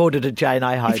 You've recorded it, Jane,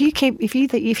 I hope.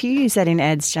 If you use that in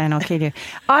ads, Jane, I'll kill you.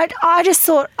 I just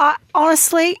thought,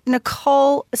 honestly,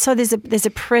 Nicole. So there's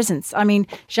a presence. I mean,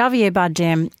 Javier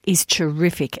Bardem is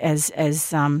terrific as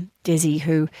Desi,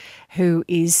 who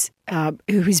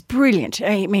is brilliant.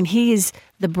 I mean, he is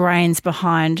the brains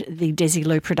behind the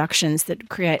Desilu productions that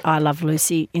create I Love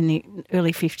Lucy in the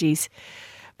early 50s.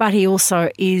 But he also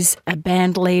is a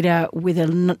band leader with a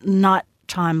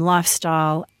nighttime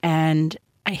lifestyle, and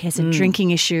he has a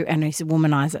drinking issue, and he's a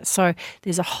womanizer. So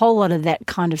there's a whole lot of that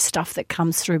kind of stuff that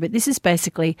comes through. But this is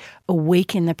basically a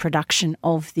week in the production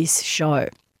of this show.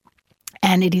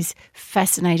 And it is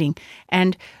fascinating.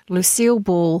 And Lucille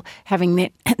Ball, having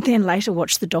then later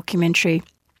watched the documentary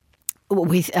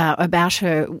about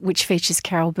her, which features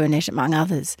Carol Burnett, among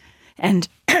others, and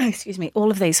excuse me, all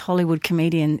of these Hollywood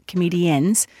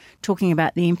comedians talking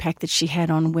about the impact that she had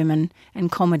on women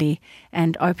and comedy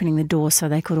and opening the door so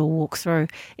they could all walk through.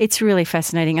 It's really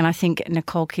fascinating, and I think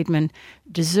Nicole Kidman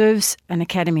deserves an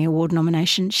Academy Award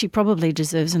nomination. She probably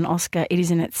deserves an Oscar. It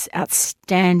is an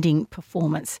outstanding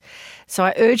performance. So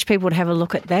I urge people to have a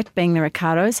look at that, Being the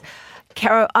Ricardos.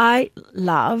 Caro, I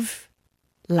love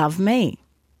Me,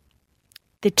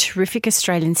 the terrific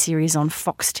Australian series on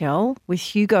Foxtel with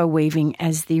Hugo Weaving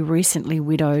as the recently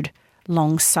widowed,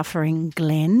 long-suffering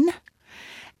Glenn,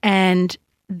 and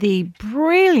the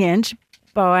brilliant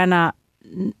Boanna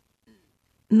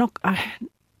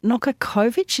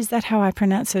Novakovic, is that how I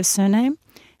pronounce her surname,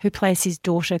 who plays his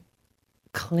daughter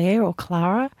Claire or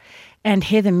Clara, and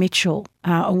Heather Mitchell,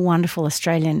 a wonderful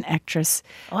Australian actress.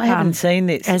 I haven't seen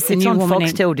this. It's on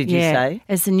Foxtel, did you say?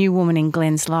 As the new woman in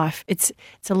Glenn's life. It's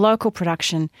a local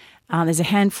production. There's a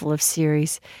handful of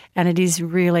series, and it is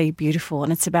really beautiful.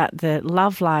 And it's about the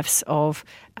love lives of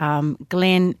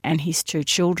Glenn and his two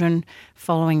children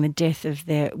following the death of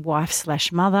their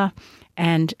wife/mother,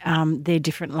 and their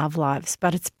different love lives.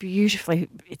 But it's beautifully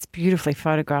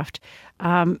photographed.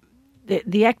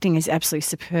 The acting is absolutely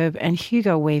superb, and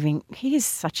Hugo Weaving, he is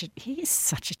such a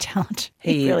talent.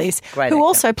 He really is. Great who actor.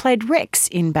 also played Rex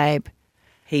in Babe,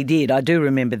 He did. I do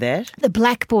remember that. the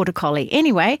black border collie.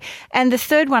 Anyway, and the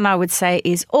third one I would say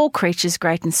is All Creatures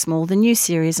Great and Small, the new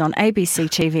series on ABC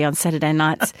TV on Saturday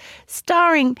nights,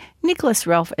 starring Nicholas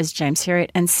Ralph as James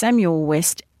Herriot and Samuel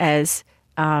West as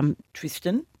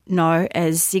Tristan?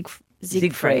 as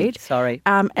Siegfried. Sorry.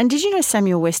 And did you know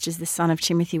Samuel West is the son of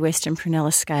Timothy West and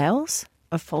Prunella Scales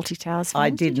of Fawlty Towers fame? I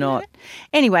did you know not. that?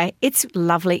 Anyway, it's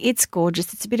lovely. It's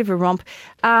gorgeous. It's a bit of a romp.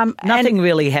 Nothing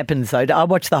really happens, though. I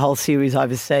watched the whole series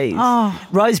overseas. Oh.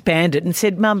 Rose banned it and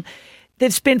said, Mum,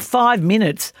 they've spent 5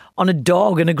 minutes on a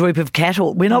dog and a group of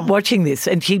cattle. We're not watching this.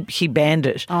 And she banned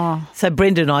it. Oh. So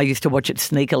Brenda and I used to watch it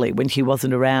sneakily when she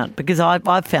wasn't around because I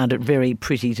found it very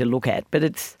pretty to look at. But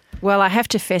it's... Well, I have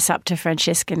to fess up to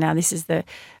Francesca now. This is the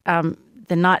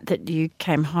night that you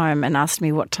came home and asked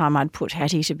me what time I'd put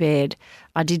Hattie to bed.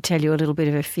 I did tell you a little bit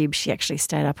of a fib. She actually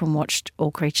stayed up and watched All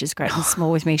Creatures Great and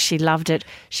Small with me. She loved it.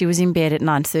 She was in bed at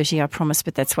 9:30, I promise,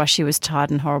 but that's why she was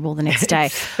tired and horrible the next day.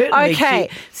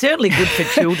 Certainly good for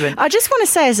children. I just want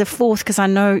to say as a fourth, because I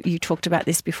know you talked about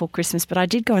this before Christmas, but I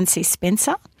did go and see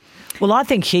Spencer. Well, I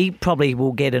think she probably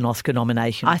will get an Oscar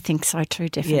nomination. I think so too,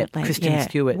 definitely. Yeah, Kristen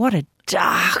Stewart. What a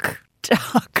dark.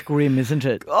 Grim, isn't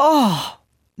it?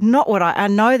 Not what I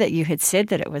know that you had said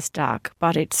that it was dark,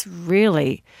 but it's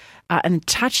really and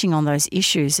touching on those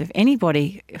issues of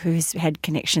anybody who's had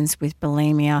connections with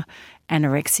bulimia,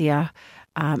 anorexia,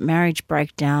 marriage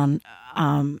breakdown,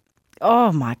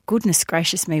 oh my goodness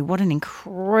gracious me, what an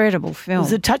incredible film.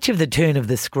 There's a touch of the turn of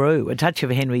the screw, a touch of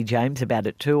Henry James about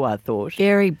it too, I thought.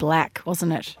 Very black,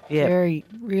 wasn't it? Yeah. Very,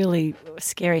 really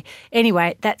scary.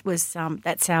 Anyway,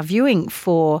 that's our viewing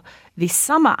for this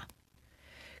summer.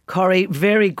 Corrie,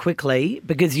 very quickly,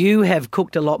 because you have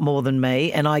cooked a lot more than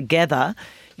me, and I gather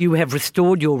you have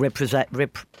restored your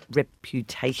reputation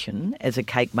as a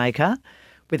cake maker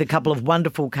with a couple of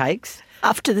wonderful cakes.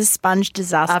 After the sponge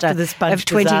disaster of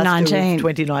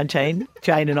 2019.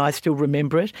 Jane and I still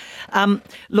remember it.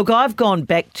 Look, I've gone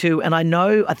back to, and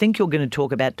I think you're going to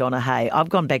talk about Donna Hay. I've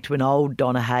gone back to an old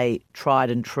Donna Hay, tried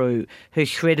and true, her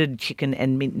shredded chicken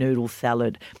and mint noodle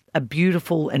salad. A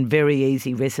beautiful and very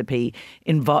easy recipe.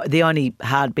 The only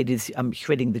hard bit is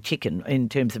shredding the chicken in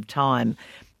terms of time.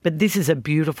 But this is a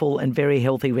beautiful and very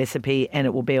healthy recipe, and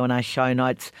it will be on our show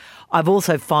notes. I've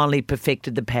also finally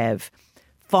perfected the pav.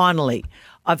 Finally,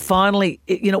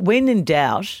 when in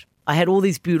doubt, I had all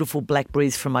these beautiful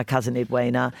blackberries from my cousin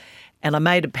Edwina, and I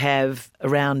made a pav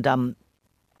around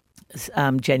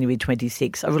January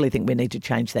 26. I really think we need to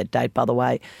change that date, by the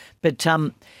way. But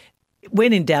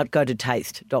when in doubt, go to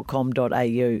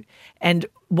taste.com.au. And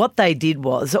what they did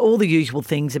was all the usual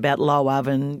things about low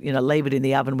oven, leave it in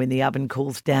the oven when the oven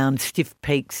cools down, stiff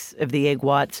peaks of the egg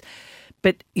whites.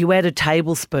 But you add a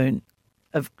tablespoon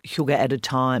of sugar at a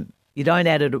time. You don't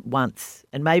add it at once.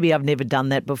 And maybe I've never done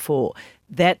that before.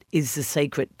 That is the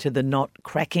secret to the not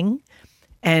cracking.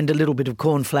 And a little bit of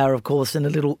corn flour, of course, and a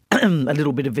little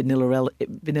bit of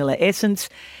vanilla essence.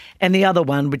 And the other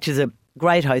one, which is a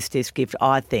great hostess gift,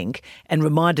 I think, and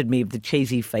reminded me of the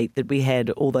cheesy feet that we had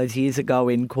all those years ago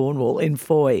in Cornwall, in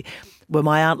Foy, were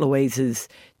my Aunt Louise's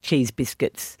cheese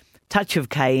biscuits. Touch of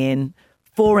cayenne,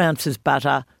 4 ounces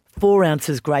butter, 4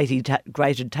 ounces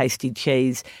grated tasty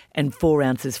cheese, and 4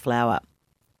 ounces flour.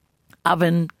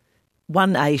 Oven,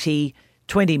 180,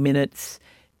 20 minutes.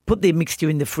 Put the mixture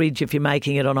in the fridge if you're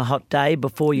making it on a hot day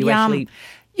before you actually...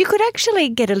 You could actually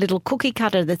get a little cookie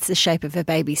cutter that's the shape of a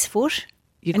baby's foot.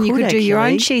 You could do your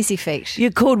own cheesy feet.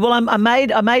 You could. Well, I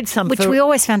made some, which we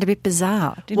always found a bit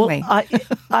bizarre, didn't we?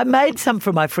 I made some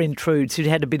for my friend Trudes, who'd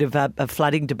had a bit of a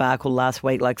flooding debacle last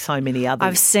week, like so many others.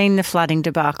 I've seen the flooding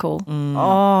debacle.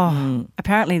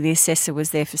 Apparently the assessor was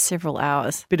there for several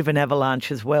hours. Bit of an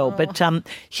avalanche as well. But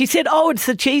she said, "Oh, it's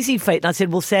the cheesy feet," and I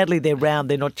said, "Well, sadly they're round.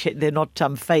 They're not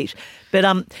feet."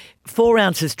 But 4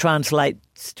 ounces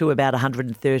translates to about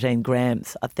 113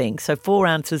 grams, I think. So 4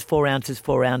 ounces, 4 ounces,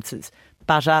 4 ounces.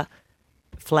 Butter,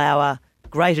 flour,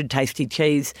 grated tasty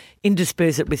cheese,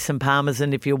 intersperse it with some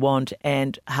parmesan if you want,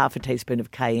 and half a teaspoon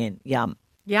of cayenne. Yum.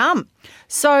 Yum.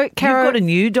 So, Caro, you've got a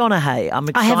new Donna Hay. I'm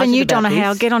excited. I have a new Donna this. Hay.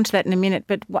 I'll get onto that in a minute.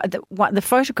 But the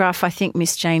photograph, I think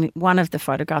Miss Jane, one of the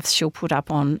photographs she'll put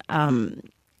up on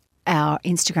our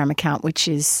Instagram account, which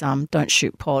is Don't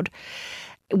Shoot Pod,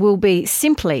 will be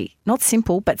simply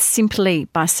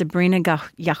by Sabrina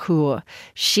Yahour.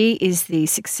 She is the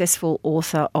successful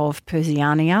author of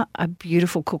Persiania, a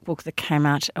beautiful cookbook that came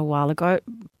out a while ago,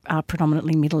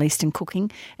 predominantly Middle Eastern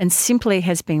cooking, and Simply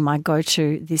has been my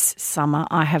go-to this summer.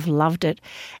 I have loved it,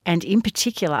 and in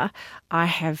particular, I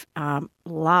have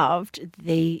loved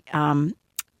the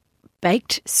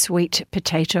baked sweet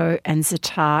potato and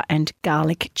za'atar and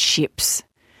garlic chips.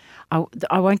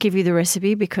 I won't give you the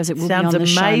recipe because it will be on the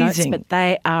show notes, but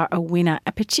they are a winner.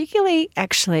 Particularly,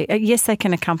 actually, yes, they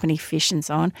can accompany fish and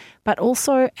so on, but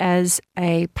also as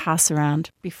a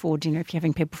pass-around before dinner if you're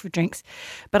having people for drinks.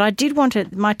 But I did want to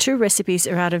 – my two recipes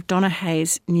are out of Donna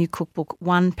Hay's new cookbook,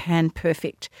 One Pan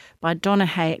Perfect, by Donna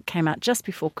Hay. It came out just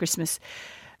before Christmas.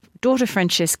 Daughter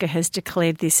Francesca has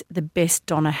declared this the best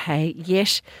Donna Hay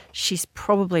yet. She's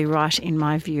probably right in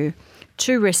my view.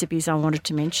 Two recipes I wanted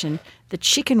to mention. The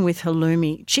chicken with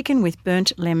halloumi, chicken with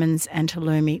burnt lemons and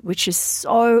halloumi, which is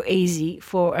so easy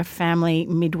for a family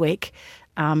midweek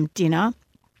dinner.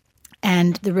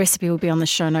 And the recipe will be on the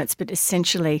show notes, but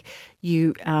essentially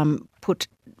you put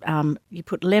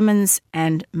lemons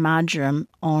and marjoram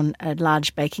on a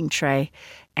large baking tray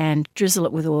and drizzle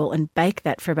it with oil and bake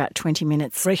that for about 20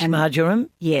 minutes. Fresh marjoram?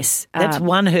 Yes. That's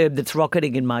one herb that's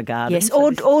rocketing in my garden. Yes,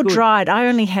 so or dried. I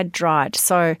only had dried.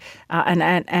 So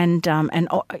and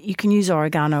you can use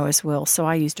oregano as well. So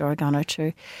I used oregano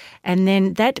too. And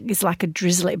then that is like a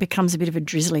drizzle. It becomes a bit of a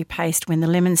drizzly paste. When the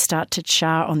lemons start to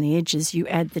char on the edges, you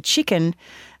add the chicken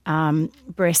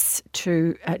breasts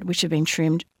which have been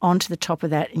trimmed onto the top of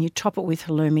that, and you top it with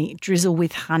halloumi, drizzle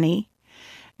with honey,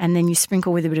 and then you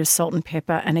sprinkle with a bit of salt and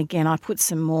pepper. And again, I put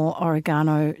some more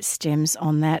oregano stems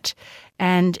on that,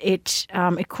 and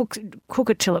cook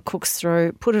it till it cooks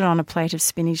through. Put it on a plate of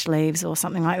spinach leaves or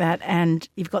something like that, and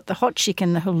you've got the hot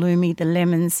chicken, the halloumi, the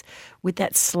lemons, with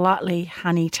that slightly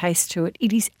honey taste to it.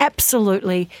 It is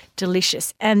absolutely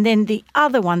delicious. And then the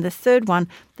other one, the third one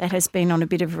that has been on a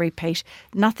bit of a repeat,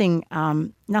 nothing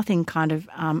kind of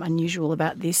unusual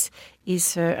about this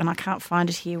is and I can't find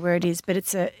it here where it is, but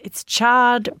it's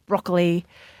charred broccoli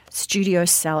studio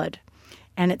salad,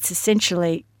 and it's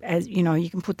essentially, as you know, you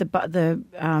can put the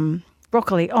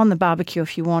broccoli on the barbecue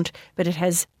if you want, but it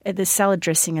has the salad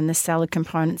dressing and the salad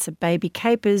components of baby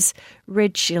capers,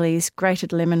 red chilies,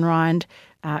 grated lemon rind,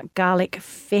 garlic,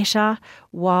 feta,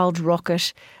 wild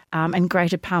rocket, and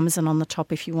grated parmesan on the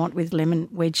top if you want, with lemon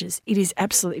wedges. It is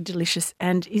absolutely delicious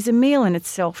and is a meal in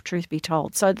itself, truth be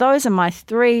told. So those are my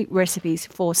 3 recipes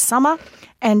for summer,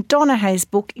 and Donna Hayes'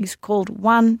 book is called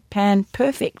One Pan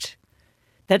Perfect.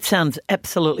 That sounds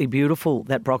absolutely beautiful,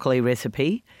 that broccoli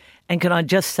recipe. And can I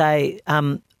just say,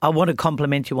 I want to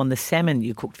compliment you on the salmon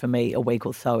you cooked for me a week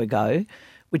or so ago,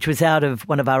 which was out of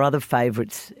one of our other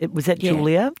favourites. Was that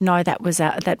Julia? No, that was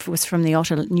from the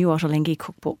new Ottolenghi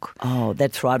cookbook. Oh,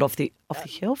 that's right, off the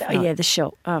shelf? No. Yeah, the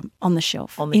shelf, on the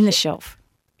shelf, the shelf,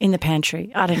 in the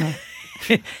pantry. I don't know.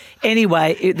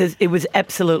 Anyway, it was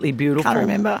absolutely beautiful. Can't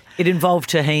remember. It involved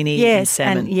tahini and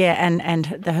salmon. And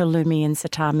the halloumi and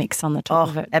za'atar mix on the top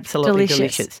of it. Absolutely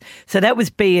delicious. So that was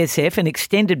BSF, an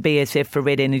extended BSF for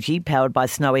Red Energy, powered by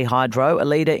Snowy Hydro, a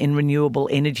leader in renewable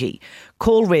energy.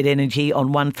 Call Red Energy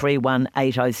on 131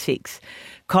 806.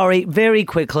 Corrie, very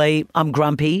quickly, I'm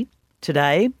grumpy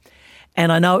today,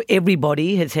 and I know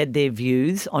everybody has had their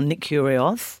views on Nick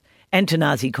Kyrgios and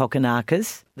Thanasi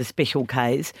Kokkinakis, the special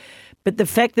Ks. But the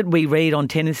fact that we read on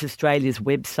Tennis Australia's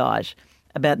website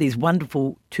about these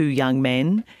wonderful 2 young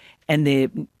men and the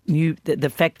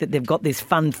fact that they've got this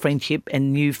fun friendship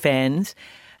and new fans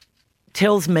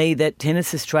tells me that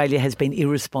Tennis Australia has been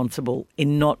irresponsible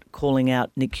in not calling out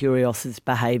Nick Kyrgios's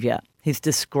behaviour, his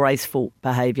disgraceful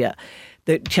behaviour.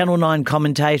 The Channel 9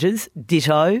 commentators,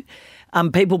 ditto.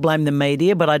 People blame the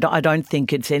media, but I don't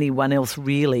think it's anyone else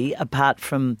really, apart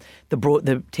from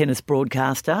the tennis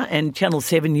broadcaster. And Channel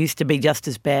 7 used to be just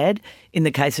as bad in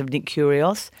the case of Nick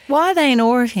Kyrgios. Why are they in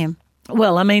awe of him?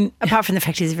 Well, I mean, apart from the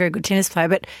fact he's a very good tennis player,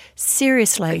 but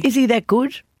seriously, is he that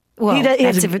good? Well, that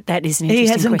is an interesting He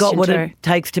hasn't got what too. it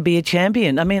takes to be a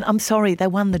champion. I mean, I'm sorry, they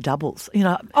won the doubles. You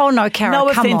know. Oh no, Cara,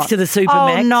 no come offence on. to the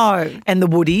Supermax. Oh no, and the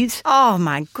Woodies. Oh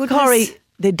my goodness, Corrie,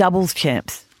 they're doubles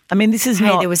champs. I mean, this is Hey,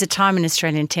 not... there was a time in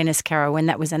Australian tennis, Cara, when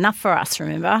that was enough for us,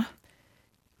 remember?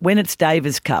 When it's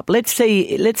Davis Cup. Let's see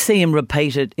him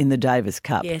repeat it in the Davis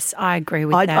Cup. Yes, I agree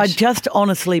with that. I just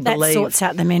honestly believe... That sorts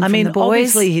out the men from the boys.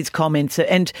 Obviously his comments,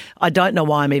 and I don't know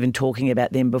why I'm even talking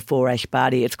about them before Ash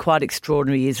Barty. It's quite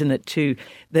extraordinary, isn't it, too,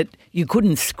 that you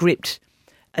couldn't script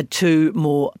 2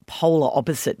 more polar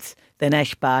opposites than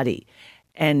Ash Barty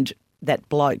and that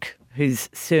bloke whose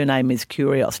surname is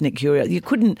Kyrgios, Nick Kyrgios.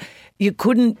 You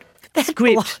couldn't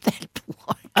script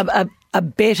a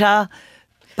better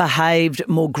behaved,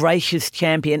 more gracious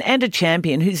champion, and a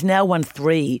champion who's now won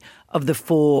 3 of the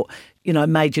 4,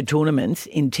 major tournaments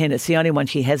in tennis. The only one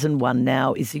she hasn't won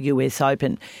now is the US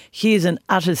Open. She is an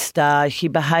utter star. She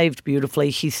behaved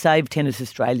beautifully. She saved Tennis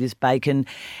Australia's bacon.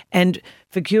 And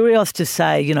for Kyrgios to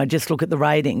say, just look at the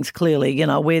ratings, clearly,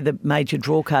 we're the major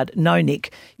draw card. No,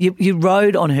 Nick, you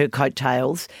rode on her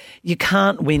coattails. You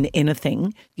can't win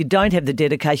anything. You don't have the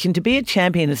dedication. To be a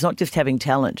champion is not just having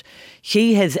talent.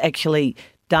 She has actually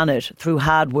done it through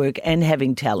hard work and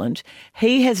having talent.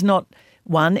 He has not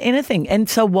won anything. And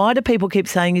so why do people keep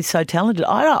saying he's so talented?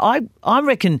 I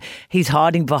reckon he's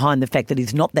hiding behind the fact that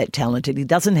he's not that talented. He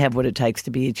doesn't have what it takes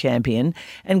to be a champion.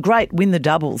 And great, win the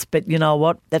doubles. But you know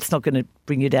what? That's not going to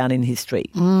bring you down in history.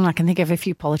 I can think of a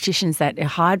few politicians that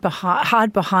hide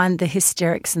behind the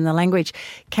hysterics and the language.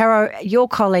 Caro,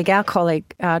 our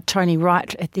colleague, Tony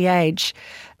Wright at The Age,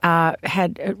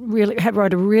 wrote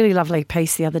a really lovely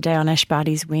piece the other day on Ash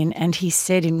Barty's win, and he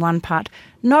said in one part,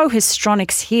 "No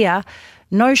histrionics here,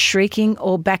 no shrieking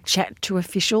or backchat to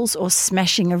officials or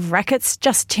smashing of rackets,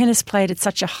 just tennis played at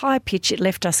such a high pitch it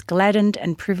left us gladdened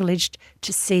and privileged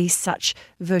to see such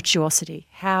virtuosity."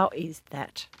 How is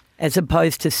that? As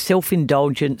opposed to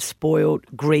self-indulgent, spoiled,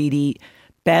 greedy,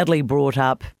 badly brought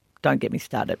up. Don't get me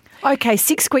started. Okay,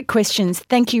 6 quick questions.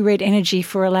 Thank you, Red Energy,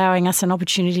 for allowing us an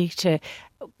opportunity to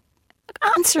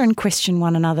answer and question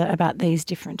one another about these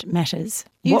different matters.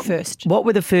 First. What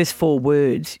were the first 4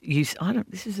 words this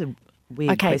is a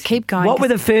weird question. Okay, keep going. What were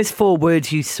the first 4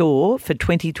 words you saw for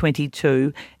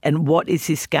 2022, and what is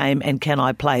this game and can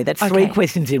I play? That's 3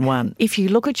 questions in one. If you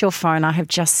look at your phone, I have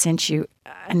just sent you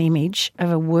an image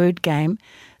of a word game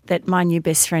that my new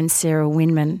best friend Sarah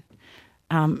Winman,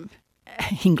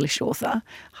 English author,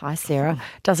 hi Sarah,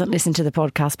 doesn't listen to the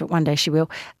podcast, but one day she will.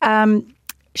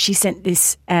 She sent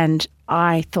this, and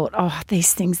I thought,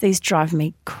 these drive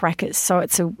me crackers. So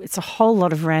it's a whole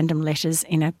lot of random letters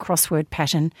in a crossword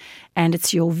pattern, and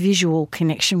it's your visual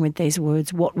connection with these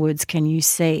words. What words can you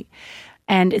see?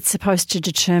 And it's supposed to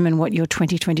determine what your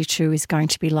 2022 is going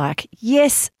to be like.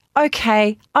 Yes,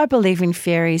 okay, I believe in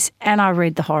fairies and I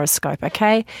read the horoscope,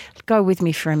 okay? Go with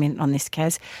me for a minute on this,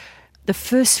 Kaz. The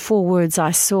first 4 words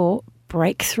I saw: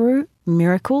 breakthrough,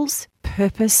 miracles,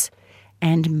 purpose,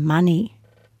 and money.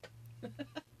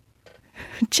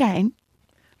 Jane?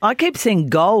 I keep seeing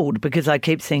gold because I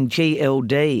keep seeing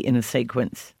GLD in a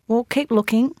sequence. Well, keep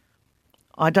looking.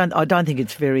 I don't think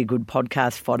it's very good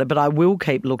podcast fodder, but I will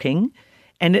keep looking.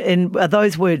 And are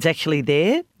those words actually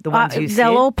there? The ones you said?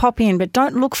 They'll all pop in, but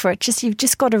don't look for it. You've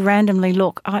just got to randomly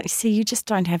look. I see. You just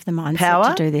don't have the mindset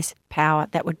Power? to do this. Power.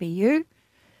 That would be you.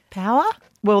 Power.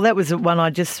 Well, that was the one I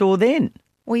just saw then.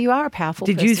 Well, you are a powerful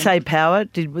person. Did you say power?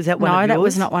 Was that one of yours? No, that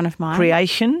was not one of mine.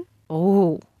 Creation?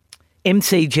 Oh.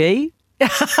 MCG?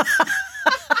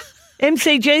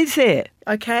 MCG's there.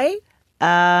 Okay.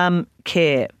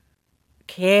 Care.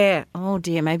 Care. Oh,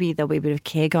 dear. Maybe there'll be a bit of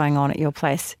care going on at your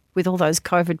place with all those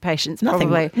COVID patients.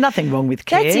 Probably. Nothing wrong with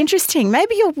care. That's interesting.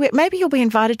 Maybe you'll be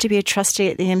invited to be a trustee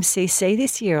at the MCC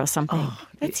this year or something.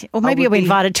 Or maybe you'll be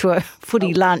invited to a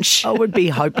footy lunch. I would be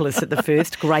hopeless at the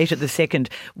first, great at the second.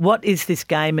 What is this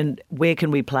game and where can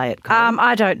we play it, Colin?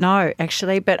 I don't know,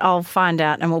 actually, but I'll find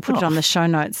out and we'll put it on the show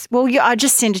notes. Well, I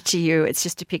just send it to you. It's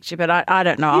just a picture, but I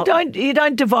don't know. You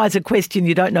don't devise a question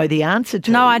you don't know the answer to.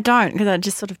 No, I don't, because I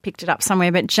just sort of picked it up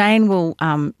somewhere. But Jane will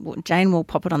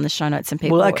pop it on the show notes and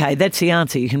people. Well, okay, that's the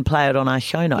answer. You can play it on our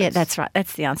show notes. Yeah, that's right.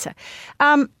 That's the answer.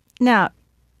 Now,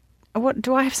 what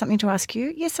do I have something to ask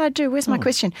you? Yes, I do. Where's my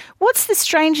question? What's the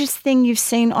strangest thing you've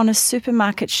seen on a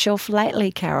supermarket shelf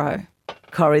lately, Caro?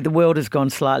 Corrie, the world has gone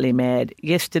slightly mad.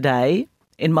 Yesterday,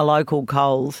 in my local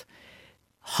Coles,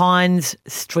 Heinz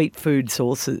street food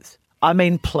sauces. I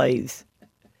mean, please.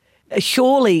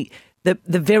 Surely the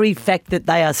very fact that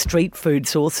they are street food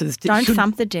sauces Don't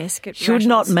thump the desk. Should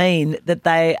not mean that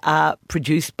they are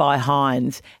produced by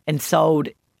Heinz and sold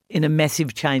in a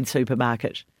massive chain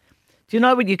supermarket. Do you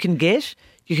know what you can get?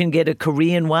 You can get a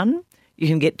Korean one. You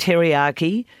can get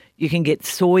teriyaki. You can get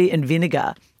soy and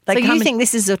vinegar. So you think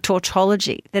this is a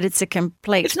tautology, that it's a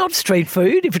complete... It's not street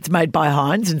food if it's made by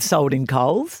Heinz and sold in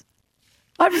Coles.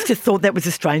 I just thought that was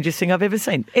the strangest thing I've ever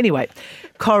seen. Anyway,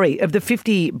 Corrie, of the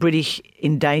 50 British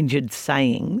endangered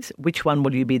sayings, which one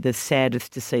will you be the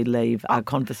saddest to see leave our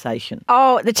conversation?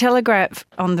 Oh, the Telegraph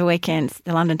on the weekend,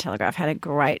 the London Telegraph had a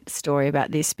great story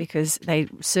about this because they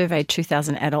surveyed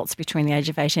 2,000 adults between the age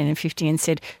of 18 and 50 and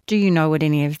said, do you know what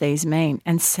any of these mean?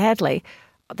 And sadly,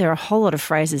 there are a whole lot of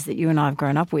phrases that you and I have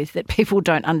grown up with that people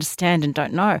don't understand and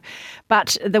don't know.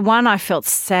 But the one I felt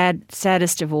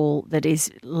saddest of all that is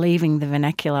leaving the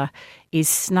vernacular is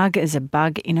snug as a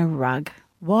bug in a rug.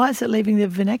 Why is it leaving the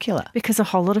vernacular? Because a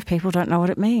whole lot of people don't know what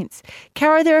it means.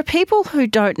 Caro, there are people who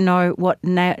don't know what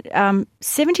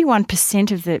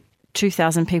 71% of the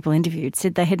 2,000 people interviewed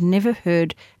said they had never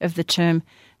heard of the term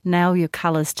nail your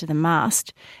colours to the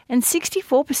mast, and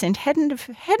 64% hadn't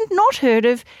not heard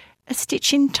of a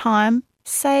stitch in time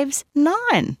saves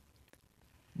 9.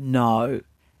 No.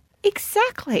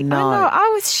 Exactly. No. I know.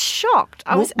 I was shocked.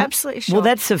 I was absolutely shocked. Well,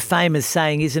 that's a famous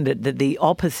saying, isn't it? That the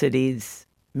opposite is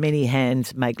many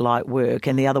hands make light work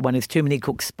and the other one is too many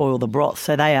cooks spoil the broth.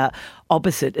 So they are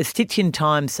opposite. A stitch in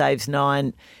time saves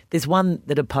 9. There's one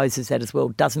that opposes that as well.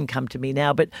 Doesn't come to me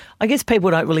now. But I guess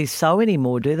people don't really sew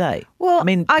anymore, do they? Well, I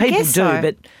mean, I people guess do, so.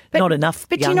 but not enough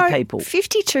young people.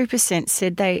 52%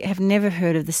 said they have never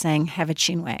heard of the saying have a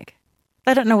chinwag.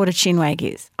 They don't know what a chinwag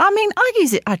is. I mean, I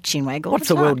use it, a chinwag all What's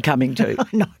the the time. world coming to?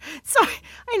 I know. So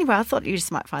anyway, I thought you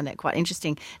just might find that quite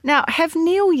interesting. Now, have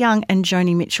Neil Young and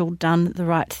Joni Mitchell done the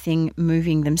right thing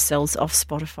moving themselves off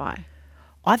Spotify?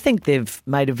 I think they've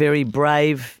made a very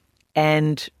brave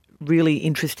and really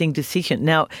interesting decision.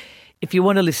 Now, if you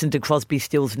want to listen to Crosby,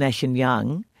 Stills, Nash and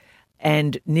Young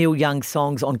and Neil Young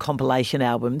songs on compilation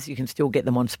albums, you can still get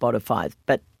them on Spotify.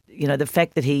 But, you know, the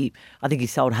fact that I think he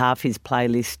sold half his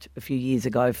playlist a few years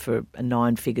ago for a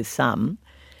 9-figure sum,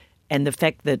 and the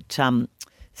fact that,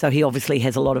 so he obviously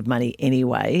has a lot of money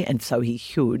anyway, and so he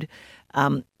should.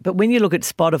 But when you look at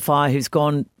Spotify, who's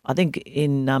gone, I think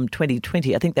in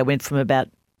 2020, I think they went from about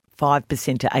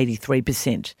 5% to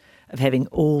 83% of having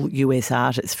all US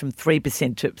artists, from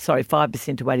 5% to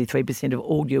 83% of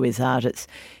all US artists.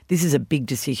 This is a big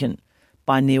decision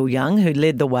by Neil Young, who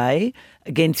led the way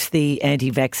against the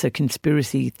anti-vaxxer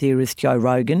conspiracy theorist Joe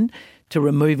Rogan to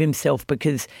remove himself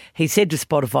because he said to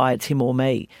Spotify, it's him or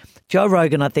me. Joe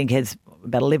Rogan, I think, has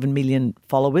about 11 million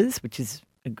followers, which is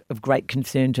of great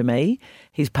concern to me.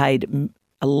 He's paid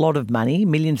a lot of money,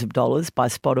 millions of dollars by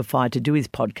Spotify to do his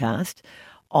podcast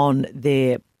on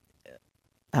their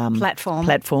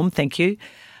platform. Thank you.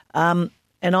 And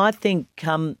I think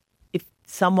if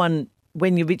someone,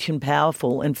 when you're rich and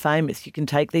powerful and famous, you can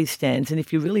take these stands. And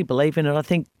if you really believe in it, I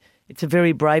think it's a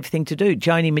very brave thing to do.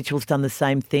 Joni Mitchell's done the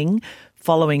same thing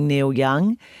following Neil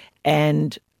Young.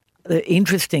 And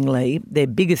interestingly, their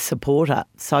biggest supporter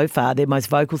so far, their most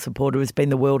vocal supporter, has been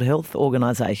the World Health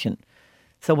Organization.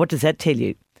 So what does that tell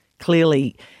you?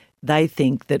 Clearly, they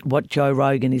think that what Joe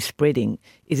Rogan is spreading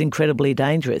is incredibly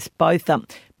dangerous.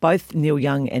 Both Neil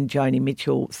Young and Joni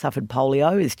Mitchell suffered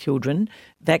polio as children.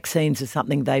 Vaccines are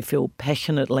something they feel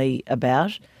passionately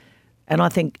about. And I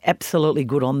think absolutely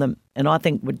good on them. And I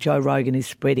think what Joe Rogan is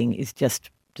spreading is just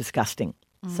disgusting.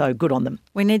 So good on them.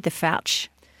 We need the Fauci.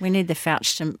 We need the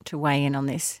Fauci to weigh in on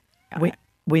this.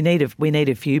 We need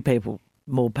a few people,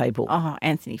 more people. Oh,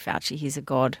 Anthony Fauci, he's a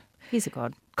god. He's a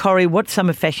god. Corrie, what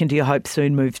summer fashion do you hope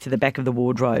soon moves to the back of the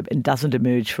wardrobe and doesn't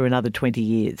emerge for another 20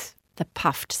 years? The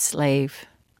puffed sleeve.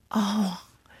 Oh,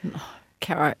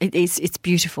 Caro, it's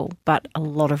beautiful, but a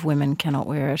lot of women cannot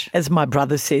wear it. As my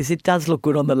brother says, it does look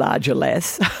good on the larger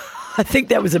lass. I think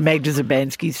that was a Magda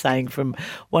Zabansky saying from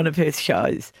one of her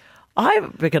shows. I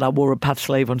reckon I wore a puff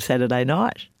sleeve on Saturday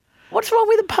night. What's wrong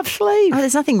with a puff sleeve? Oh,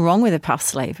 there's nothing wrong with a puff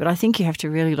sleeve, but I think you have to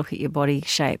really look at your body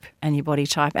shape and your body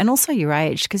type and also your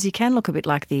age, because you can look a bit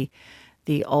like the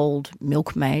old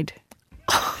milkmaid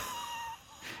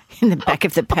in the back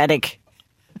of the paddock.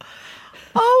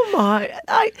 Oh, my.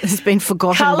 It's been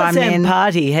forgotten by men.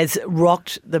 Carla Zamparty has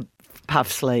rocked the puff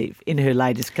sleeve in her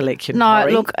latest collection. No,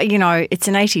 Corrie. look, it's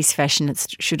an 80s fashion.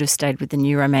 It should have stayed with the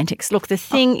new romantics. Look, the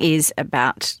thing is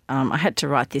about, I had to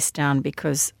write this down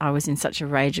because I was in such a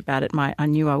rage about it. I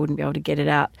knew I wouldn't be able to get it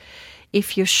out.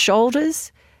 If your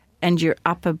shoulders and your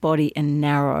upper body are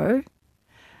narrow,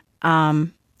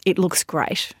 it looks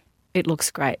great. It looks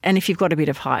great. And if you've got a bit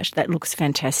of height, that looks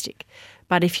fantastic.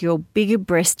 But if you're bigger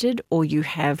breasted or you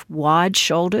have wide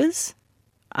shoulders,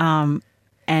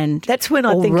 and that's when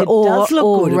I think it does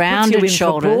look good. Rounded it puts you in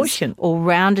shoulders, proportion. or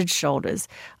rounded shoulders.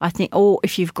 I think, or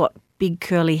if you've got big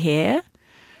curly hair.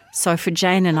 So for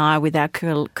Jane and I, with our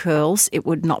curls, it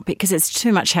would not be, because it's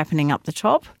too much happening up the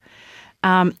top.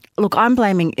 Look, I'm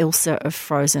blaming Ilsa of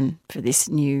Frozen for this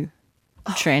new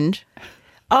trend.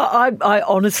 I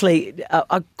honestly,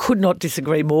 I could not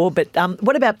disagree more. But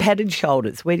what about padded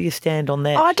shoulders? Where do you stand on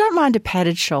that? I don't mind a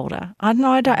padded shoulder. I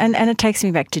don't, and it takes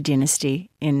me back to Dynasty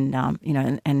in,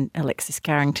 and Alexis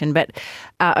Carrington, but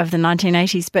of the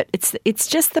 1980s. But it's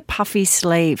just the puffy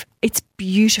sleeve. It's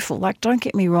beautiful. Like, don't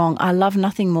get me wrong. I love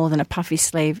nothing more than a puffy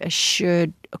sleeve, a shirt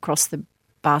across the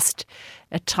bust,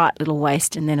 a tight little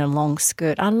waist, and then a long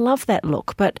skirt. I love that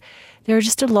look, but there are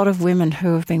just a lot of women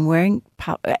who have been wearing,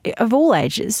 of all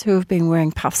ages, who have been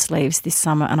wearing puff sleeves this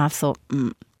summer, and I've thought,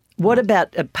 what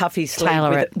about a puffy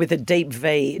sleeve with a deep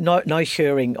V, no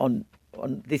shirring on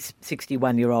this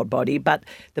 61-year-old body, but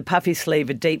the puffy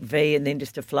sleeve, a deep V, and then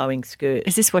just a flowing skirt?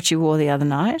 Is this what you wore the other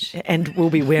night? And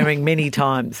will be wearing many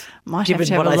times,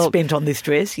 given what I spent on this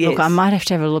dress. Yes. Look, I might have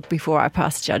to have a look before I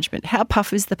pass judgment. How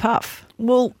puff is the puff?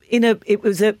 Well, it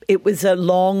was a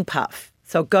long puff.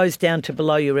 So it goes down to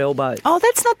below your elbows. Oh,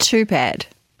 that's not too bad,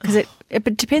 because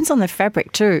it depends on the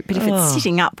fabric too. But if it's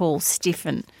sitting up all stiff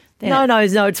and no,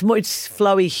 it's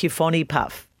flowy chiffony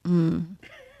puff.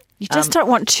 You just don't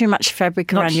want too much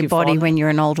fabric around your body when you're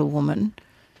an older woman.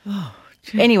 Oh,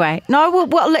 anyway, no,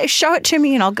 well, show it to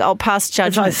me and I'll pass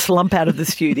judgment. As I slump out of the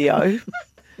studio,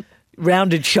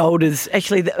 rounded shoulders.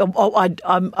 Actually,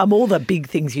 I'm all the big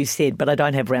things you said, but I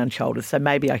don't have round shoulders, so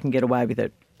maybe I can get away with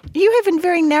it. You have a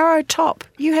very narrow top.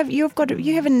 You have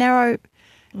a narrow.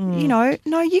 No,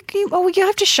 you can. Well, you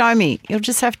have to show me. You'll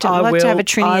just have to. I'd like to have a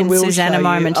Trini and Susanna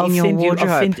moment in your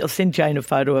wardrobe. I'll send Jane a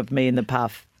photo of me in the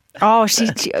puff. Oh,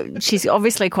 she's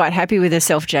obviously quite happy with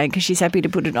herself, Jane, because she's happy to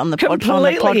put it on the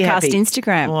podcast happy.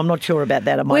 Instagram. Well, I'm not sure about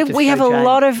that. We have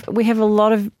a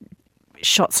lot of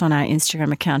shots on our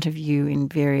Instagram account of you in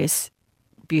various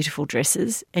beautiful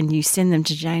dresses, and you send them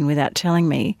to Jane without telling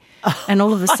me, and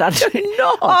all of a sudden, I do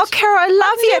not. Oh, Cara, I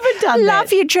love you. I've never done love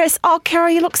that. your dress. Oh,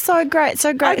 Cara, you look so great,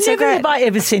 so great, so great. Have I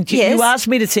ever sent you? Yes. You asked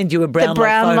me to send you a brown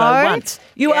photo once.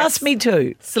 You asked me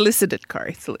to. Solicited,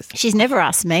 Corrie, solicited. She's never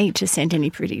asked me to send any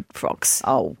pretty frocks.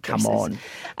 Oh, come on.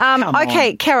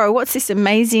 Okay, Caro, what's this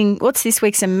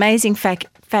week's amazing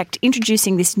fact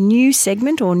introducing this new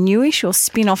segment or newish or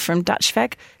spin-off from Dutch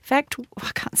Fact? I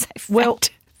can't say fact. Well,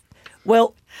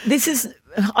 Well, this is,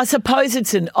 I suppose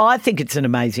I think it's an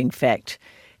amazing fact,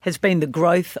 has been the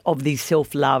growth of the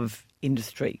self-love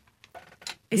industry.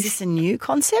 Is this a new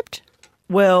concept?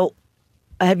 Well,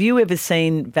 have you ever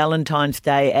seen Valentine's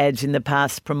Day ads in the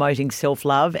past promoting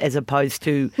self-love as opposed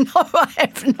to... No, I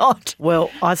have not. Well,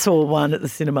 I saw one at the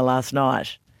cinema last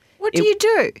night. What do you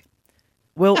do?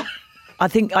 Well, I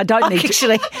don't need to...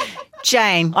 Actually,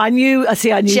 Jane. I knew this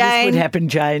Jane. would happen,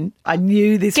 Jane. I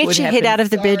knew this would happen. Get your head out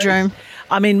of the bedroom.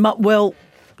 I mean, well,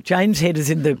 Jane's head is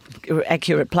in the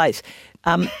accurate place.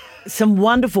 Some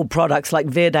wonderful products like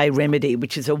Verde Remedy,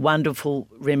 which is a wonderful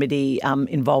remedy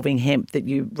involving hemp that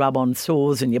you rub on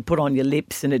sores and you put on your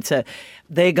lips, and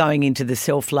they're going into the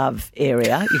self-love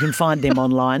area. You can find them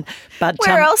online. But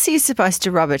Where else are you supposed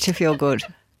to rub it to feel good?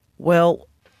 Well,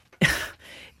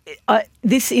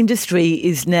 this industry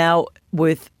is now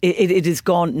it has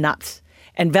gone nuts.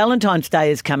 And Valentine's Day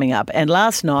is coming up. And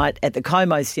last night at the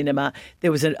Como Cinema,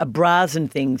 there was a Bras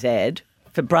and Things ad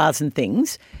for Bras and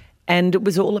Things, and it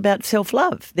was all about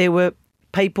self-love. There were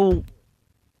people,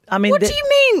 I mean... What do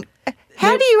you mean?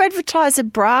 How do you advertise a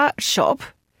bra shop?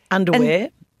 Underwear.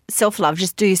 Self-love,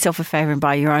 just do yourself a favour and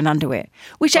buy your own underwear,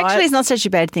 which actually is not such a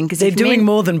bad thing. They're doing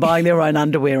more than buying their own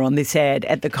underwear on this ad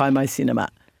at the Como Cinema.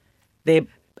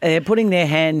 They're putting their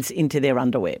hands into their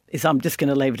underwear. So I'm just going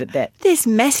to leave it at that. There's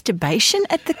masturbation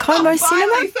at the Como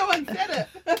Cinema? Finally someone said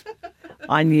it.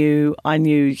 I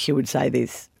knew she would say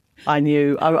this. I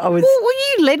knew. I was...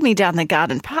 Well, you led me down the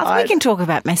garden path. We can talk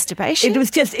about masturbation.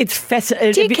 It's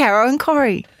fascinating. Dear Caro and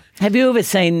Corey. Have you ever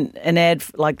seen an ad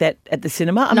like that at the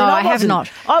cinema? No, I have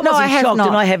not. I wasn't I have shocked, not.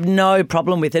 and I have no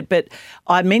problem with it. But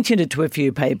I mentioned it to a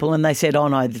few people, and they said, "Oh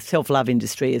no, the self-love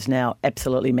industry is now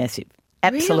absolutely massive,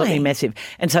 absolutely Really? massive."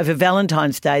 And so for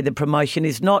Valentine's Day, the promotion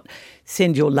is not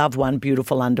send your loved one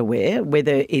beautiful underwear,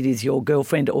 whether it is your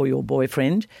girlfriend or your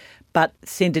boyfriend, but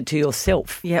send it to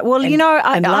yourself. Yeah, well, and,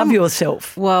 and love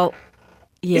yourself. Well,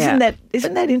 yeah.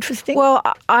 Isn't that interesting? Well,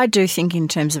 I do think in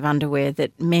terms of underwear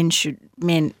that men,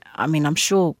 I mean, I'm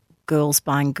sure girls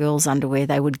buying girls' underwear,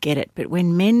 they would get it. But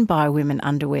when men buy women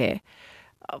underwear,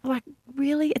 like,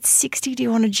 really? At 60, do you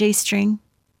want a G-string?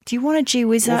 Do you want a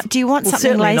G-Whizzer? Do you want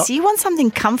something lacy? You want something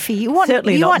comfy? You want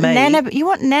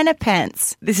Nana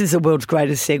pants. This is the world's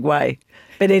greatest segue.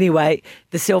 But anyway,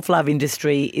 the self-love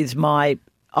industry is I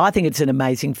think it's an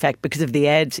amazing fact because of the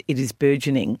ads, it is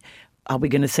burgeoning. Are we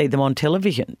going to see them on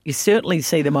television? You certainly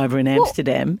see them over in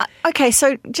Amsterdam. Okay,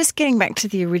 so just getting back to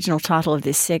the original title of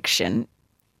this section,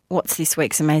 what's this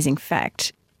week's amazing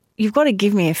fact? You've got to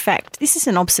give me a fact. This is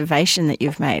an observation that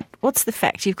you've made. What's the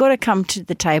fact? You've got to come to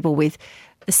the table with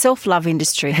the self-love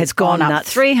industry has gone up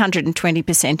nuts.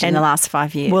 320% in the last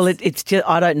 5 years. Well, it's just,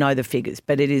 I don't know the figures,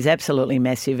 but it is absolutely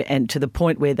massive, and to the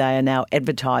point where they are now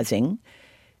advertising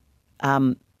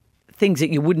things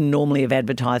that you wouldn't normally have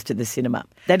advertised at the cinema.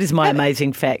 That is my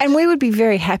amazing fact. And we would be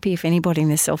very happy if anybody in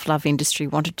the self-love industry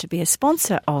wanted to be a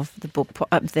sponsor of the book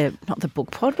not the book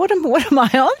pod. What am I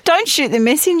on? Don't shoot the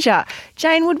messenger.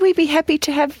 Jane, would we be happy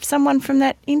to have someone from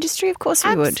that industry? Of course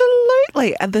we would.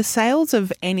 Absolutely. The sales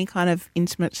of any kind of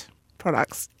intimate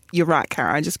products, you're right,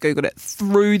 Cara, I just Googled it,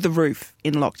 through the roof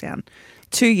in lockdown.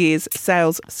 2 years,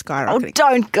 sales skyrocketing.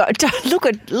 Oh, don't look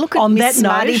at on Miss that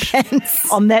Smarty note, Pants.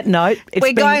 On that note,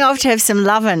 we're going off to have some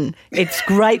lovin'. It's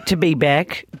great to be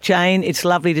back. Jane, it's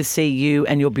lovely to see you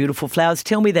and your beautiful flowers.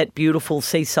 Tell me that beautiful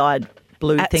seaside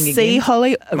blue thing again. Sea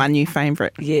holly, my new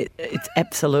favourite. Yeah, it's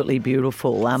absolutely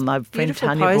beautiful. My friend Beautiful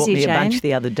Tanya brought posy, me a bunch Jane.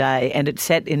 the other day, and it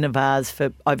sat in a vase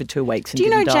for over 2 weeks. And Do you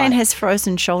know didn't Jane die. has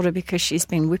frozen shoulder because she's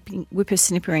been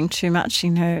whippersnippering too much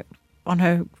on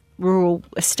her rural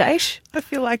estate? I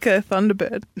feel like a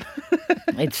thunderbird.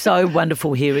 It's so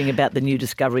wonderful hearing about the new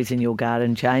discoveries in your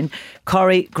garden, Jane.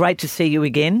 Corrie, great to see you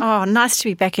again. Oh, nice to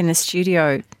be back in the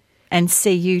studio and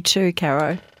see you too,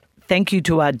 Caro. Thank you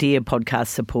to our dear podcast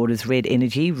supporters, Red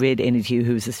Energy,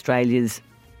 who is Australia's,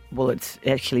 well, it's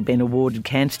actually been awarded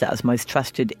CanStar's most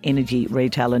trusted energy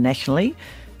retailer nationally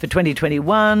for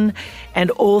 2021, and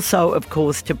also, of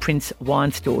course, to Prince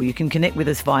Wine Store. You can connect with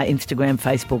us via Instagram,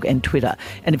 Facebook and Twitter.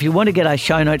 And if you want to get our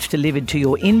show notes delivered to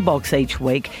your inbox each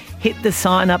week, hit the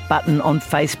sign up button on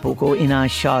Facebook or in our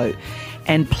show.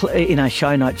 And in our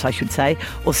show notes, I should say,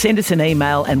 or send us an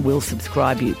email and we'll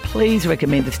subscribe you. Please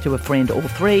recommend us to a friend or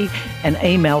three and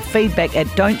email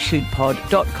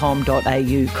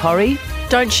feedback@don'tshootpod.com.au. Corrie?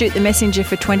 Don't shoot the messenger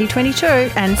for 2022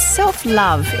 and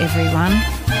self-love, everyone.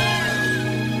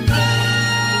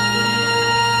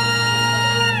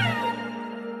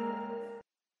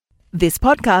 This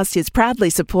podcast is proudly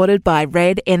supported by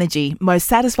Red Energy. Most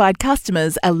satisfied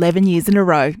customers 11 years in a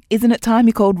row. Isn't it time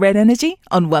you called Red Energy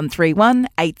on 131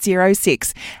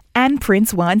 806? And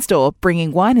Prince Wine Store,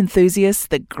 bringing wine enthusiasts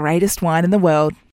the greatest wine in the world.